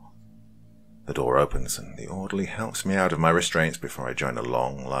door. The door opens, and the orderly helps me out of my restraints before I join a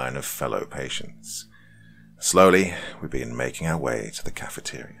long line of fellow patients. Slowly, we begin making our way to the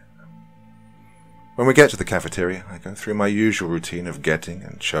cafeteria. When we get to the cafeteria, I go through my usual routine of getting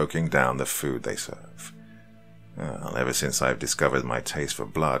and choking down the food they serve. Well, ever since I've discovered my taste for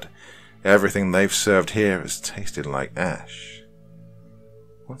blood, everything they've served here has tasted like ash.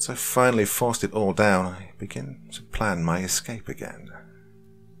 Once I've finally forced it all down, I begin to plan my escape again.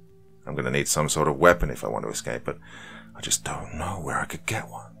 I'm going to need some sort of weapon if I want to escape, but I just don't know where I could get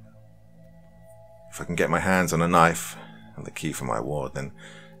one. If I can get my hands on a knife and the key for my ward, then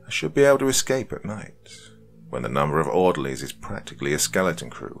I should be able to escape at night, when the number of orderlies is practically a skeleton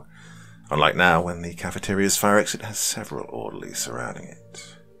crew, unlike now when the cafeteria's fire exit has several orderlies surrounding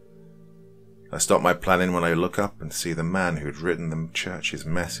it. I stop my planning when I look up and see the man who'd written the church's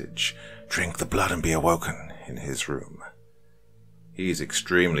message, "Drink the blood and be awoken," in his room. He's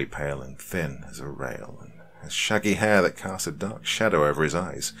extremely pale and thin as a rail, and has shaggy hair that casts a dark shadow over his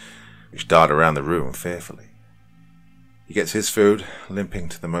eyes, which dart around the room fearfully. He gets his food, limping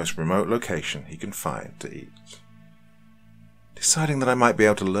to the most remote location he can find to eat. Deciding that I might be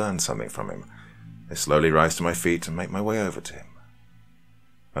able to learn something from him, I slowly rise to my feet and make my way over to him.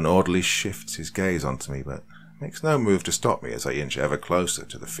 An orderly shifts his gaze onto me, but makes no move to stop me as I inch ever closer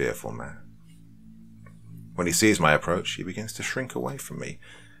to the fearful man. When he sees my approach, he begins to shrink away from me,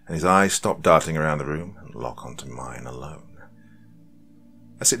 and his eyes stop darting around the room and lock onto mine alone.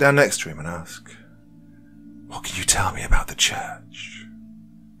 I sit down next to him and ask, "What can you tell me about the church?"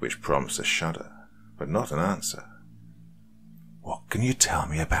 Which prompts a shudder, but not an answer. "What can you tell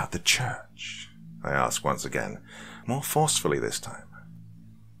me about the church?" I ask once again, more forcefully this time.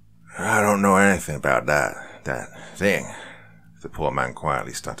 "I don't know anything about that thing," the poor man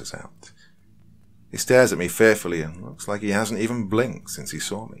quietly stutters out. He stares at me fearfully and looks like he hasn't even blinked since he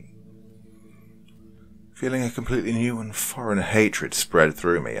saw me. Feeling a completely new and foreign hatred spread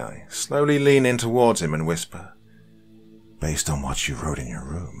through me, I slowly lean in towards him and whisper, "Based on what you wrote in your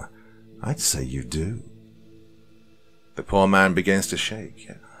room, I'd say you do." The poor man begins to shake,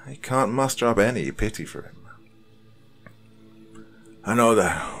 yet I can't muster up any pity for him. "I know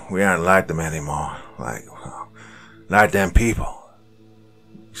that we aren't like them anymore, like them people."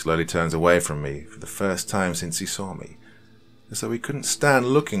 He slowly turns away from me for the first time since he saw me, as though he couldn't stand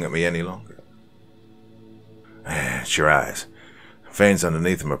looking at me any longer. "It's your eyes. Veins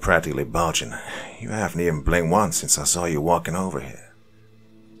underneath them are practically bulging. You haven't even blinked once since I saw you walking over here."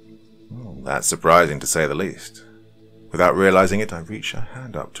 Well, that's surprising to say the least. Without realizing it, I reach a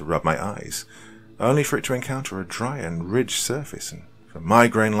hand up to rub my eyes, only for it to encounter a dry and ridged surface and for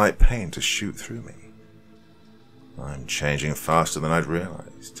migraine-like pain to shoot through me. I'm changing faster than I'd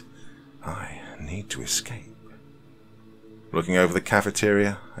realized. I need to escape. Looking over the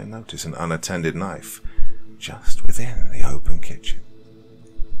cafeteria, I notice an unattended knife just within the open kitchen.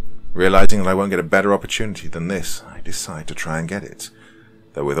 Realizing that I won't get a better opportunity than this, I decide to try and get it,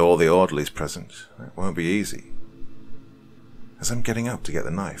 though with all the orderlies present, that won't be easy. As I'm getting up to get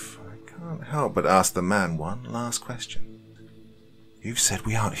the knife, I can't help but ask the man one last question. "You've said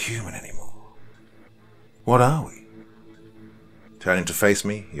we aren't human anymore. What are we?" Turning to face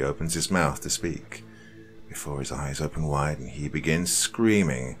me, he opens his mouth to speak, before his eyes open wide and he begins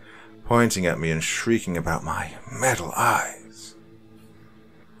screaming, pointing at me and shrieking about my metal eyes.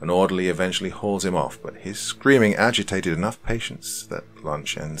 An orderly eventually hauls him off, but his screaming agitated enough patients that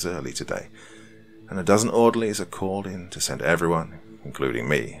lunch ends early today, and a dozen orderlies are called in to send everyone, including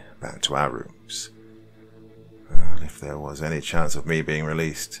me, back to our rooms. Well, if there was any chance of me being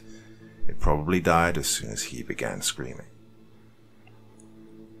released, it probably died as soon as he began screaming.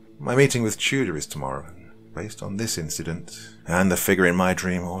 My meeting with Tudor is tomorrow, and based on this incident, and the figure in my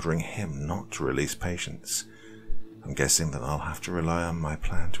dream ordering him not to release patients, I'm guessing that I'll have to rely on my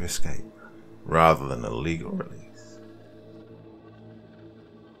plan to escape, rather than a legal release.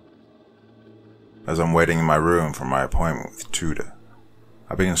 As I'm waiting in my room for my appointment with Tudor,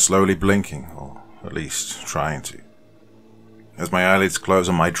 I begin slowly blinking, or at least trying to. As my eyelids close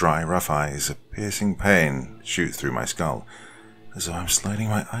on my dry, rough eyes, a piercing pain shoots through my skull, as though I'm sliding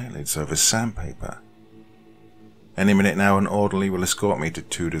my eyelids over sandpaper. Any minute now, an orderly will escort me to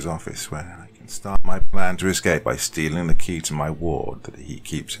Tudor's office, where I can start my plan to escape by stealing the key to my ward that he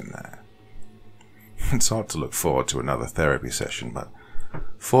keeps in there. It's odd to look forward to another therapy session, but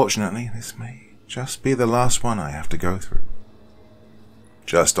fortunately this may just be the last one I have to go through.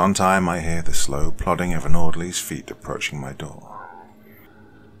 Just on time, I hear the slow plodding of an orderly's feet approaching my door.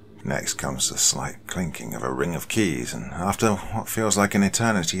 Next comes the slight clinking of a ring of keys, and after what feels like an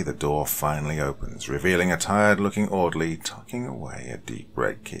eternity, the door finally opens, revealing a tired-looking orderly tucking away a deep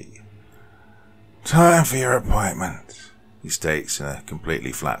red key. "Time for your appointment," he states in a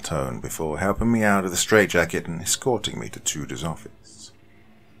completely flat tone before helping me out of the straitjacket and escorting me to Tudor's office.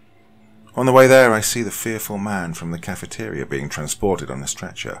 On the way there, I see the fearful man from the cafeteria being transported on a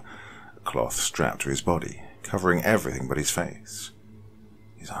stretcher, a cloth strapped to his body, covering everything but his face.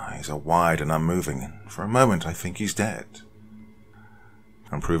 His eyes are wide and unmoving, and for a moment I think he's dead.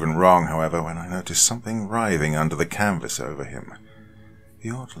 I'm proven wrong, however, when I notice something writhing under the canvas over him.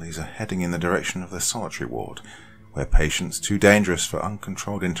 The orderlies are heading in the direction of the solitary ward, where patients too dangerous for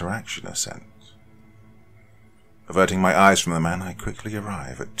uncontrolled interaction are sent. Averting my eyes from the man, I quickly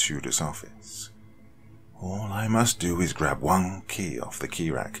arrive at Tudor's office. All I must do is grab one key off the key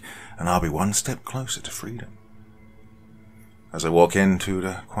rack, and I'll be one step closer to freedom. As I walk in,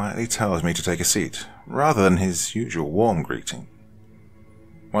 Tudor quietly tells me to take a seat, rather than his usual warm greeting.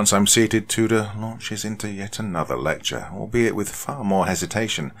 Once I'm seated, Tudor launches into yet another lecture, albeit with far more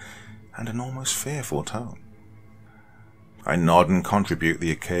hesitation and an almost fearful tone. I nod and contribute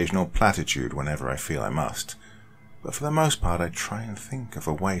the occasional platitude whenever I feel I must, but for the most part I try and think of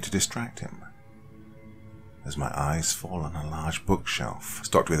a way to distract him. As my eyes fall on a large bookshelf,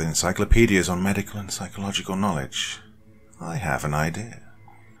 stocked with encyclopedias on medical and psychological knowledge, I have an idea.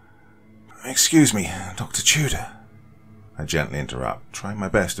 "Excuse me, Dr. Tudor," I gently interrupt, trying my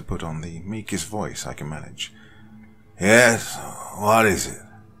best to put on the meekest voice I can manage. "Yes, what is it?"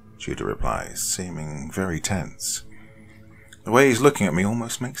 Tudor replies, seeming very tense. The way he's looking at me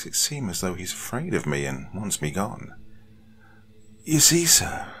almost makes it seem as though he's afraid of me and wants me gone. "You see,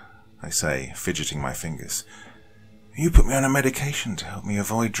 sir," I say, fidgeting my fingers, "you put me on a medication to help me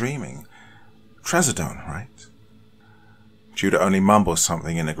avoid dreaming. Trazodone, right?" Tudor only mumbles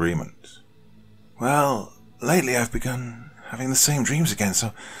something in agreement. "Well, lately I've begun having the same dreams again,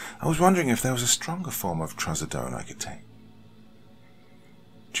 so I was wondering if there was a stronger form of trazodone I could take."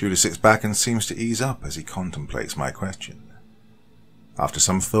 Tudor sits back and seems to ease up as he contemplates my question. After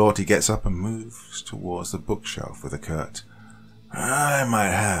some thought, he gets up and moves towards the bookshelf with a curt, "I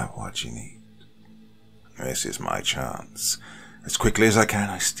might have what you need." This is my chance. As quickly as I can,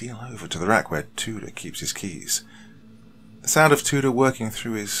 I steal over to the rack where Tudor keeps his keys. The sound of Tudor working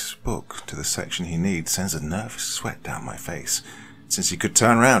through his book to the section he needs sends a nervous sweat down my face, since he could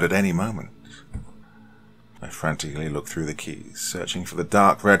turn round at any moment. I frantically look through the keys, searching for the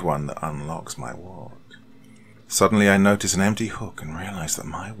dark red one that unlocks my ward. Suddenly I notice an empty hook and realize that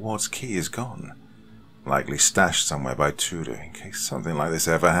my ward's key is gone, likely stashed somewhere by Tudor in case something like this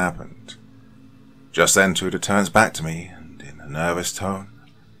ever happened. Just then Tudor turns back to me and in a nervous tone,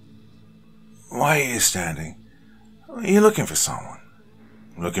 "Why are you standing? Are you looking for someone?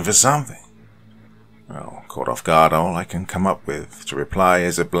 Looking for something?" Well, caught off guard, all I can come up with to reply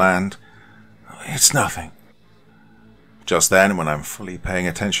is a bland, "It's nothing." Just then, when I'm fully paying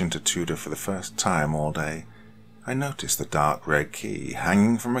attention to Tudor for the first time all day, I notice the dark red key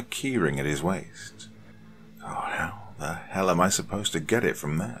hanging from a keyring at his waist. Oh, how the hell am I supposed to get it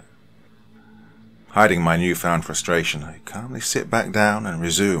from there? Hiding my newfound frustration, I calmly sit back down and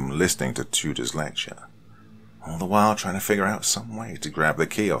resume listening to Tudor's lecture, all the while trying to figure out some way to grab the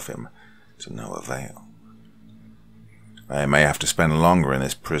key off him, to no avail. I may have to spend longer in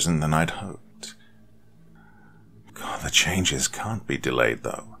this prison than I'd hoped. God, the changes can't be delayed,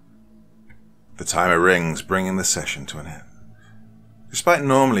 though. The timer rings, bringing the session to an end. Despite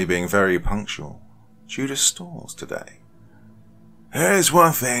normally being very punctual, Tudor stalls today. "There's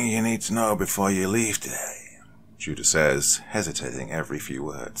one thing you need to know before you leave today," Tudor says, hesitating every few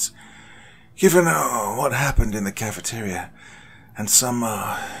words. "Given what happened in the cafeteria and some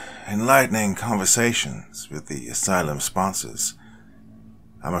enlightening conversations with the asylum sponsors,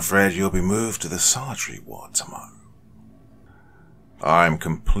 I'm afraid you'll be moved to the solitary ward tomorrow." I'm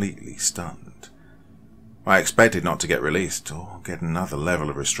completely stunned. I expected not to get released or get another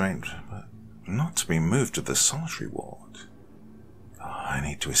level of restraint, but not to be moved to the solitary ward. I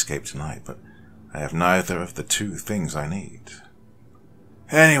need to escape tonight, but I have neither of the two things I need.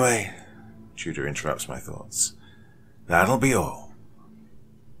 "Anyway," Tudor interrupts my thoughts, That'll be all.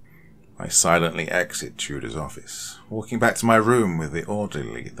 I silently exit Tudor's office, walking back to my room with the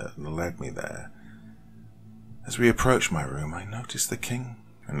orderly that led me there. As we approach my room, I notice the king.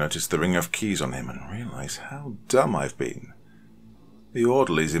 I notice the ring of keys on him and realize how dumb I've been. The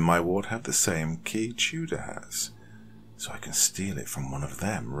orderlies in my ward have the same key Tudor has, so I can steal it from one of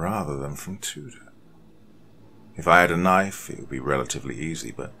them rather than from Tudor. If I had a knife, it would be relatively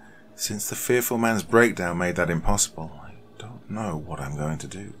easy, but since the fearful man's breakdown made that impossible, I don't know what I'm going to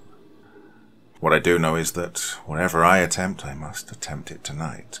do. What I do know is that whatever I attempt, I must attempt it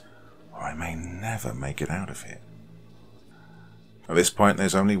tonight, or I may never make it out of here. At this point,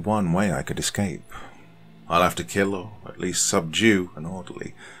 there's only one way I could escape. I'll have to kill or at least subdue an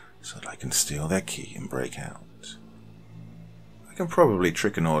orderly so that I can steal their key and break out. I can probably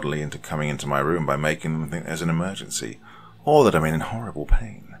trick an orderly into coming into my room by making them think there's an emergency, or that I'm in horrible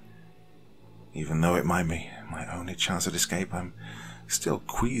pain. Even though it might be my only chance at escape, I'm still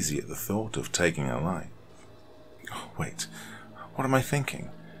queasy at the thought of taking a life. Oh, wait, what am I thinking?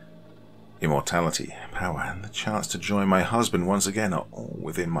 Immortality, power, and the chance to join my husband once again are all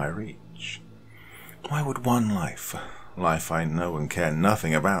within my reach. Why would one life I know and care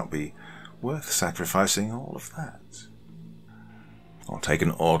nothing about, be worth sacrificing all of that? I'll take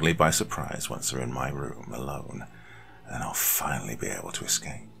an orderly by surprise once they're in my room alone, and then I'll finally be able to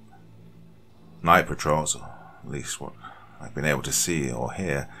escape. Night patrols, or at least what I've been able to see or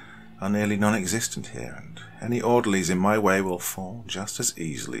hear, are nearly non-existent here, and any orderlies in my way will fall just as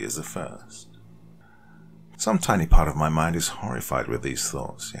easily as the first. Some tiny part of my mind is horrified with these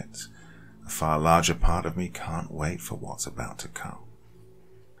thoughts, yet a far larger part of me can't wait for what's about to come.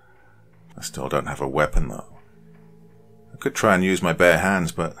 I still don't have a weapon, though. I could try and use my bare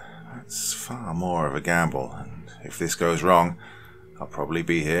hands, but that's far more of a gamble, and if this goes wrong, I'll probably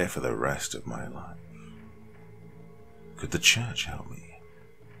be here for the rest of my life. Could the church help me?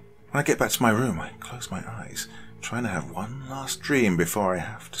 When I get back to my room, I close my eyes, trying to have one last dream before I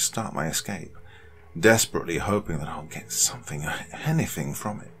have to start my escape, desperately hoping that I'll get something, anything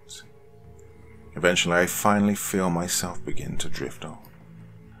from it. Eventually, I finally feel myself begin to drift on.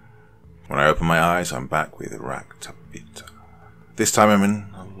 When I open my eyes, I'm back with Raktabita. This time I'm in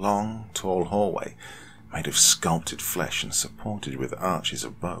a long, tall hallway, made of sculpted flesh and supported with arches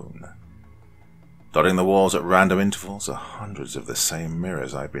of bone. Dotting the walls at random intervals are hundreds of the same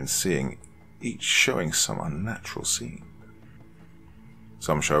mirrors I've been seeing, each showing some unnatural scene.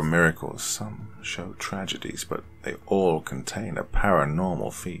 Some show miracles, some show tragedies, but they all contain a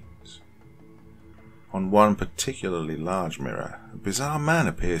paranormal feat. On one particularly large mirror, a bizarre man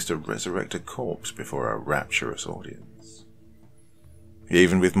appears to resurrect a corpse before a rapturous audience.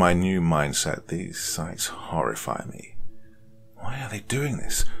 Even with my new mindset, these sights horrify me. Why are they doing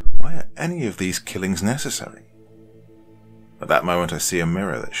this? Why are any of these killings necessary? At that moment I see a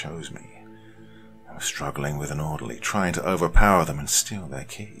mirror that shows me. I'm struggling with an orderly, trying to overpower them and steal their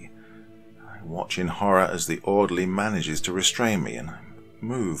key. I watch in horror as the orderly manages to restrain me, and I'm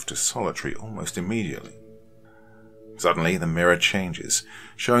moved to solitary almost immediately. Suddenly the mirror changes,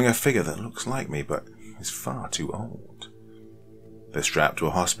 showing a figure that looks like me but is far too old. They're strapped to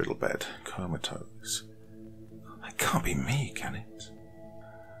a hospital bed, comatose. That can't be me, can it?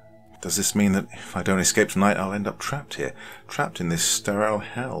 Does this mean that if I don't escape tonight, I'll end up trapped here, trapped in this sterile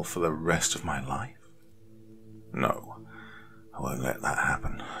hell for the rest of my life? No, I won't let that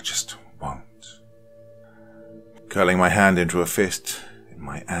happen. I just won't. Curling my hand into a fist, in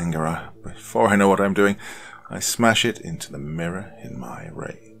my anger, before I know what I'm doing, I smash it into the mirror in my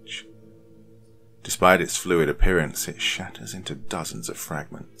rage. Despite its fluid appearance, it shatters into dozens of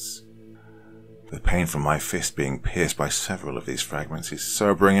fragments. The pain from my fist being pierced by several of these fragments is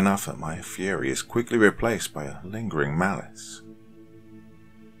sobering enough that my fury is quickly replaced by a lingering malice.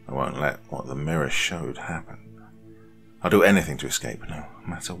 I won't let what the mirror showed happen. I'll do anything to escape, no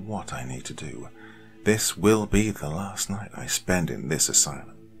matter what I need to do. This will be the last night I spend in this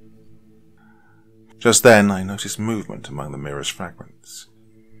asylum. Just then, I notice movement among the mirror's fragments.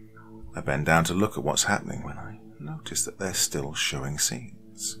 I bend down to look at what's happening when I notice that they're still showing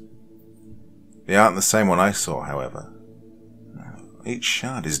scenes. They aren't the same one I saw, however. Each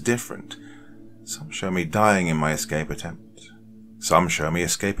shard is different. Some show me dying in my escape attempt. Some show me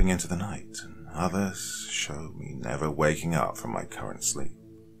escaping into the night, and others show me never waking up from my current sleep.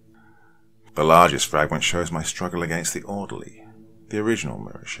 The largest fragment shows my struggle against the orderly, the original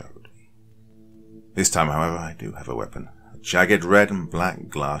mirror showed me. This time, however, I do have a weapon, a jagged red and black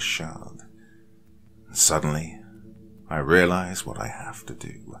glass shard. And suddenly, I realize what I have to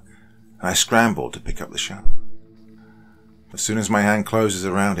do. I scramble to pick up the shard. As soon as my hand closes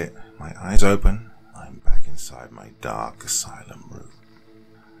around it, my eyes open, I'm back inside my dark asylum room.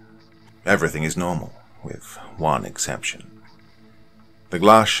 Everything is normal, with one exception. The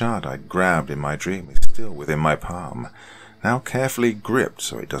glass shard I'd grabbed in my dream is still within my palm, now carefully gripped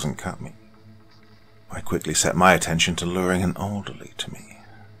so it doesn't cut me. I quickly set my attention to luring an orderly to me,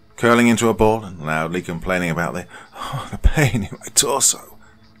 curling into a ball and loudly complaining about the pain in my torso.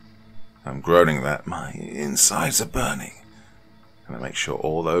 I'm groaning that my insides are burning, and I make sure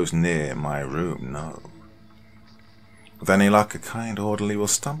all those near my room know. With any luck, a kind orderly will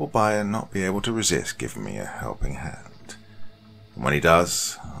stumble by and not be able to resist giving me a helping hand. And when he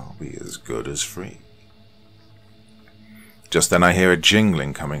does, I'll be as good as free. Just then I hear a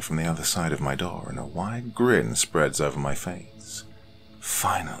jingling coming from the other side of my door, and a wide grin spreads over my face.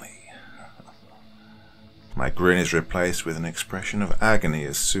 Finally. My grin is replaced with an expression of agony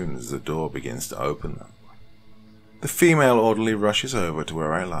as soon as the door begins to open though. The female orderly rushes over to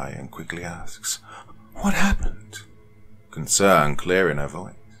where I lie and quickly asks, "What happened?" Concern clear in her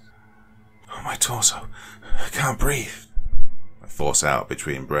voice. "Oh, my torso. I can't breathe." I force out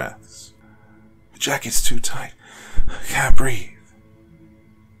between breaths. "The jacket's too tight. I can't breathe."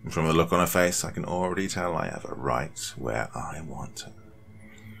 And from the look on her face, I can already tell I have her right where I want her.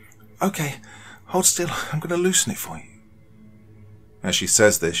 "Okay, hold still. I'm going to loosen it for you." As she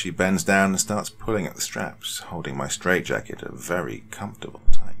says this, she bends down and starts pulling at the straps, holding my straitjacket at very comfortable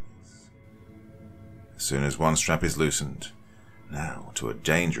tightness. As soon as one strap is loosened, now to a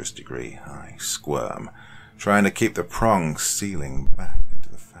dangerous degree, I squirm, trying to keep the prongs sealing back into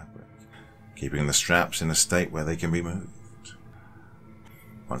the fabric, keeping the straps in a state where they can be moved.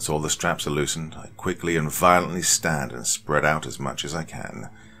 Once all the straps are loosened, I quickly and violently stand and spread out as much as I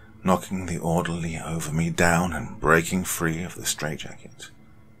can, knocking the orderly over me down and breaking free of the straitjacket.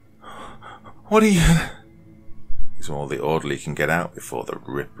 "What are you—" is all the orderly can get out before the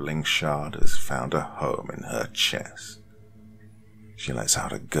rippling shard has found a home in her chest. She lets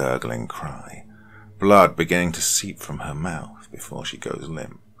out a gurgling cry, blood beginning to seep from her mouth before she goes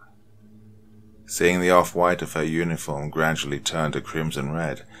limp. Seeing the off-white of her uniform gradually turn to crimson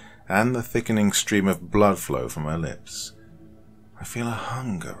red, and the thickening stream of blood flow from her lips, I feel a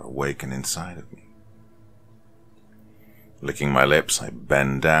hunger awaken inside of me. Licking my lips, I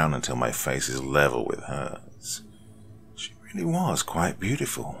bend down until my face is level with hers. She really was quite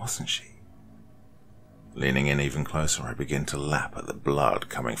beautiful, wasn't she? Leaning in even closer, I begin to lap at the blood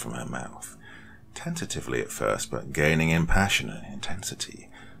coming from her mouth, tentatively at first, but gaining in passion and intensity,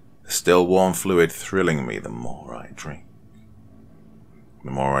 the still warm fluid thrilling me the more I drink. The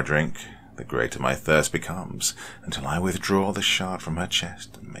more I drink, the greater my thirst becomes, until I withdraw the shard from her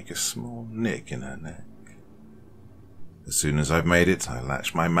chest and make a small nick in her neck. As soon as I've made it, I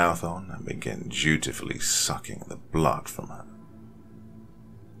latch my mouth on and begin dutifully sucking the blood from her.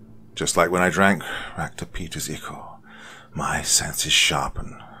 Just like when I drank Racta Peter's ichor, my senses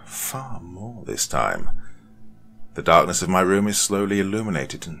sharpen, far more this time. The darkness of my room is slowly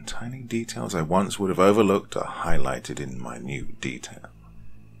illuminated, and tiny details I once would have overlooked are highlighted in minute detail.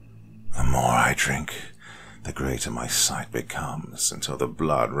 The more I drink, the greater my sight becomes, until the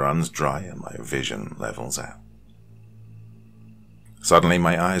blood runs dry and my vision levels out. Suddenly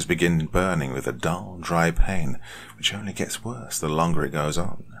my eyes begin burning with a dull, dry pain, which only gets worse the longer it goes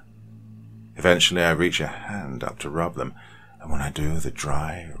on. Eventually I reach a hand up to rub them, and when I do, the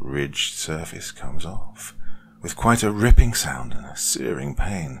dry, ridged surface comes off, with quite a ripping sound and a searing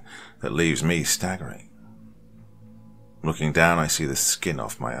pain that leaves me staggering. Looking down, I see the skin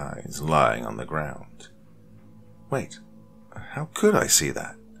off my eyes, lying on the ground. Wait, how could I see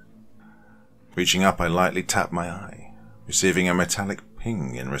that? Reaching up, I lightly tap my eye, receiving a metallic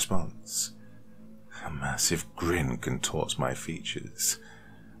ping in response. A massive grin contorts my features.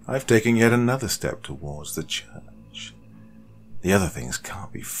 I've taken yet another step towards the church. The other things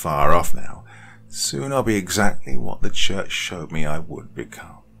can't be far off now. Soon I'll be exactly what the church showed me I would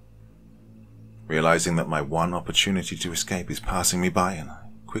become. Realizing that my one opportunity to escape is passing me by, and I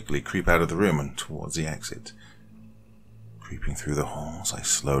quickly creep out of the room and towards the exit. Creeping through the halls, I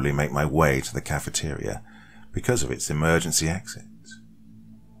slowly make my way to the cafeteria because of its emergency exit.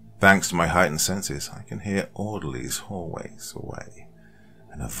 Thanks to my heightened senses, I can hear orderlies hallways away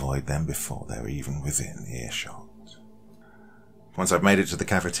and avoid them before they're even within earshot. Once I've made it to the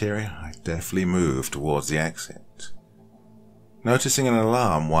cafeteria, I deftly move towards the exit. Noticing an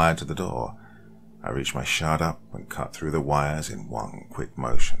alarm wired to the door, I reach my shard up and cut through the wires in one quick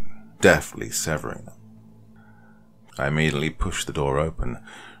motion, deftly severing them. I immediately push the door open,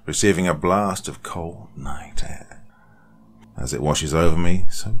 receiving a blast of cold night air. As it washes over me,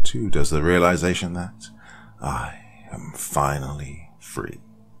 so too does the realization that I am finally free.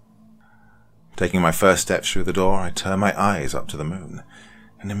 Taking my first steps through the door, I turn my eyes up to the moon,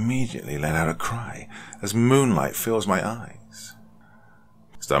 and immediately let out a cry as moonlight fills my eyes.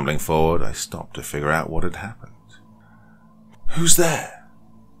 Stumbling forward, I stop to figure out what had happened. "Who's there?"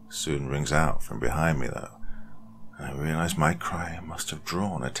 soon rings out from behind me though, and I realize my cry must have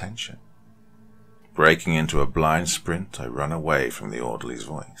drawn attention. Breaking into a blind sprint, I run away from the orderly's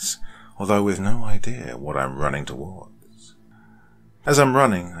voice, although with no idea what I'm running towards. As I'm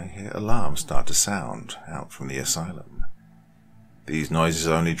running, I hear alarms start to sound out from the asylum. These noises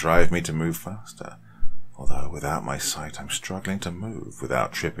only drive me to move faster, although without my sight I'm struggling to move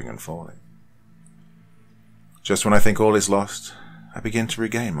without tripping and falling. Just when I think all is lost, I begin to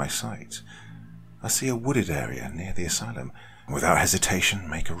regain my sight. I see a wooded area near the asylum, and without hesitation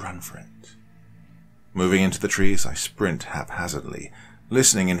make a run for it. Moving into the trees, I sprint haphazardly,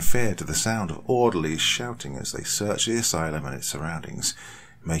 listening in fear to the sound of orderlies shouting as they search the asylum and its surroundings,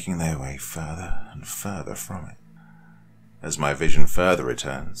 making their way further and further from it. As my vision further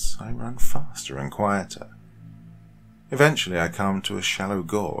returns, I run faster and quieter. Eventually I come to a shallow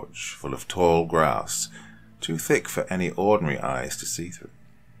gorge full of tall grass, too thick for any ordinary eyes to see through.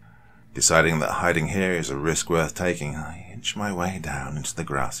 Deciding that hiding here is a risk worth taking, I inch my way down into the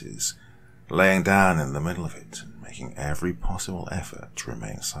grasses, laying down in the middle of it and making every possible effort to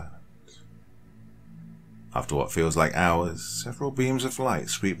remain silent. After what feels like hours, several beams of light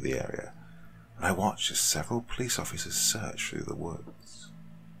sweep the area, and I watch as several police officers search through the woods.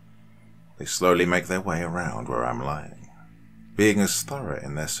 They slowly make their way around where I'm lying, being as thorough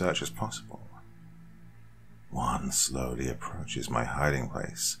in their search as possible. One slowly approaches my hiding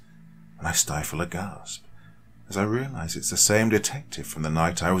place, and I stifle a gasp as I realize it's the same detective from the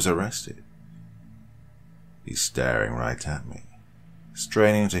night I was arrested. He's staring right at me,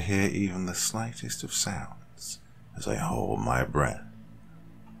 straining to hear even the slightest of sounds as I hold my breath.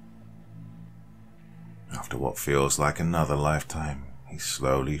 After what feels like another lifetime, he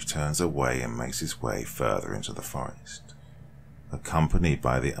slowly turns away and makes his way further into the forest, accompanied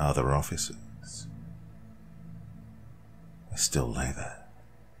by the other officers. I still lay there,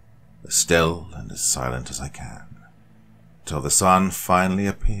 as still and as silent as I can, till the sun finally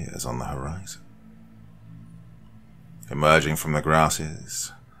appears on the horizon. Emerging from the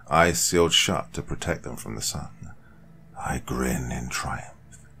grasses, eyes sealed shut to protect them from the sun, I grin in triumph.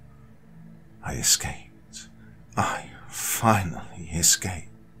 I escaped. I finally escaped.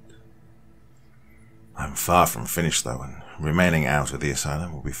 I'm far from finished though, and remaining out of the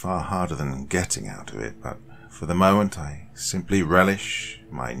asylum will be far harder than getting out of it, but for the moment I simply relish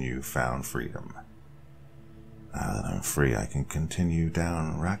my newfound freedom. Now that I'm free, I can continue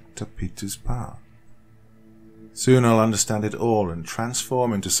down Rakta-Peter's path. Soon I'll understand it all and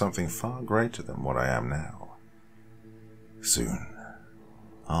transform into something far greater than what I am now. Soon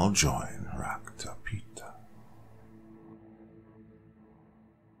I'll join Rakta-Peter.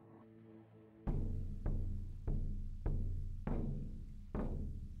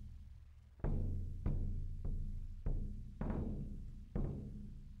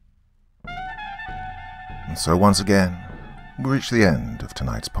 And so once again, we reach the end of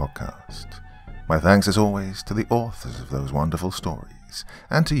tonight's podcast. My thanks as always to the authors of those wonderful stories,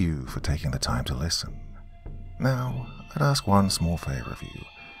 and to you for taking the time to listen. Now, I'd ask one small favour of you.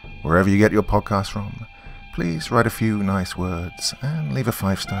 Wherever you get your podcast from, please write a few nice words and leave a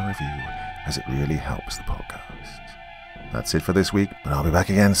 5-star review, as it really helps the podcast. That's it for this week, but I'll be back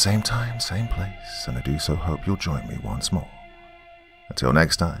again same time, same place, and I do so hope you'll join me once more. Until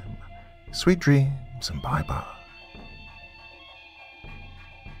next time, sweet dreams and bye-bye.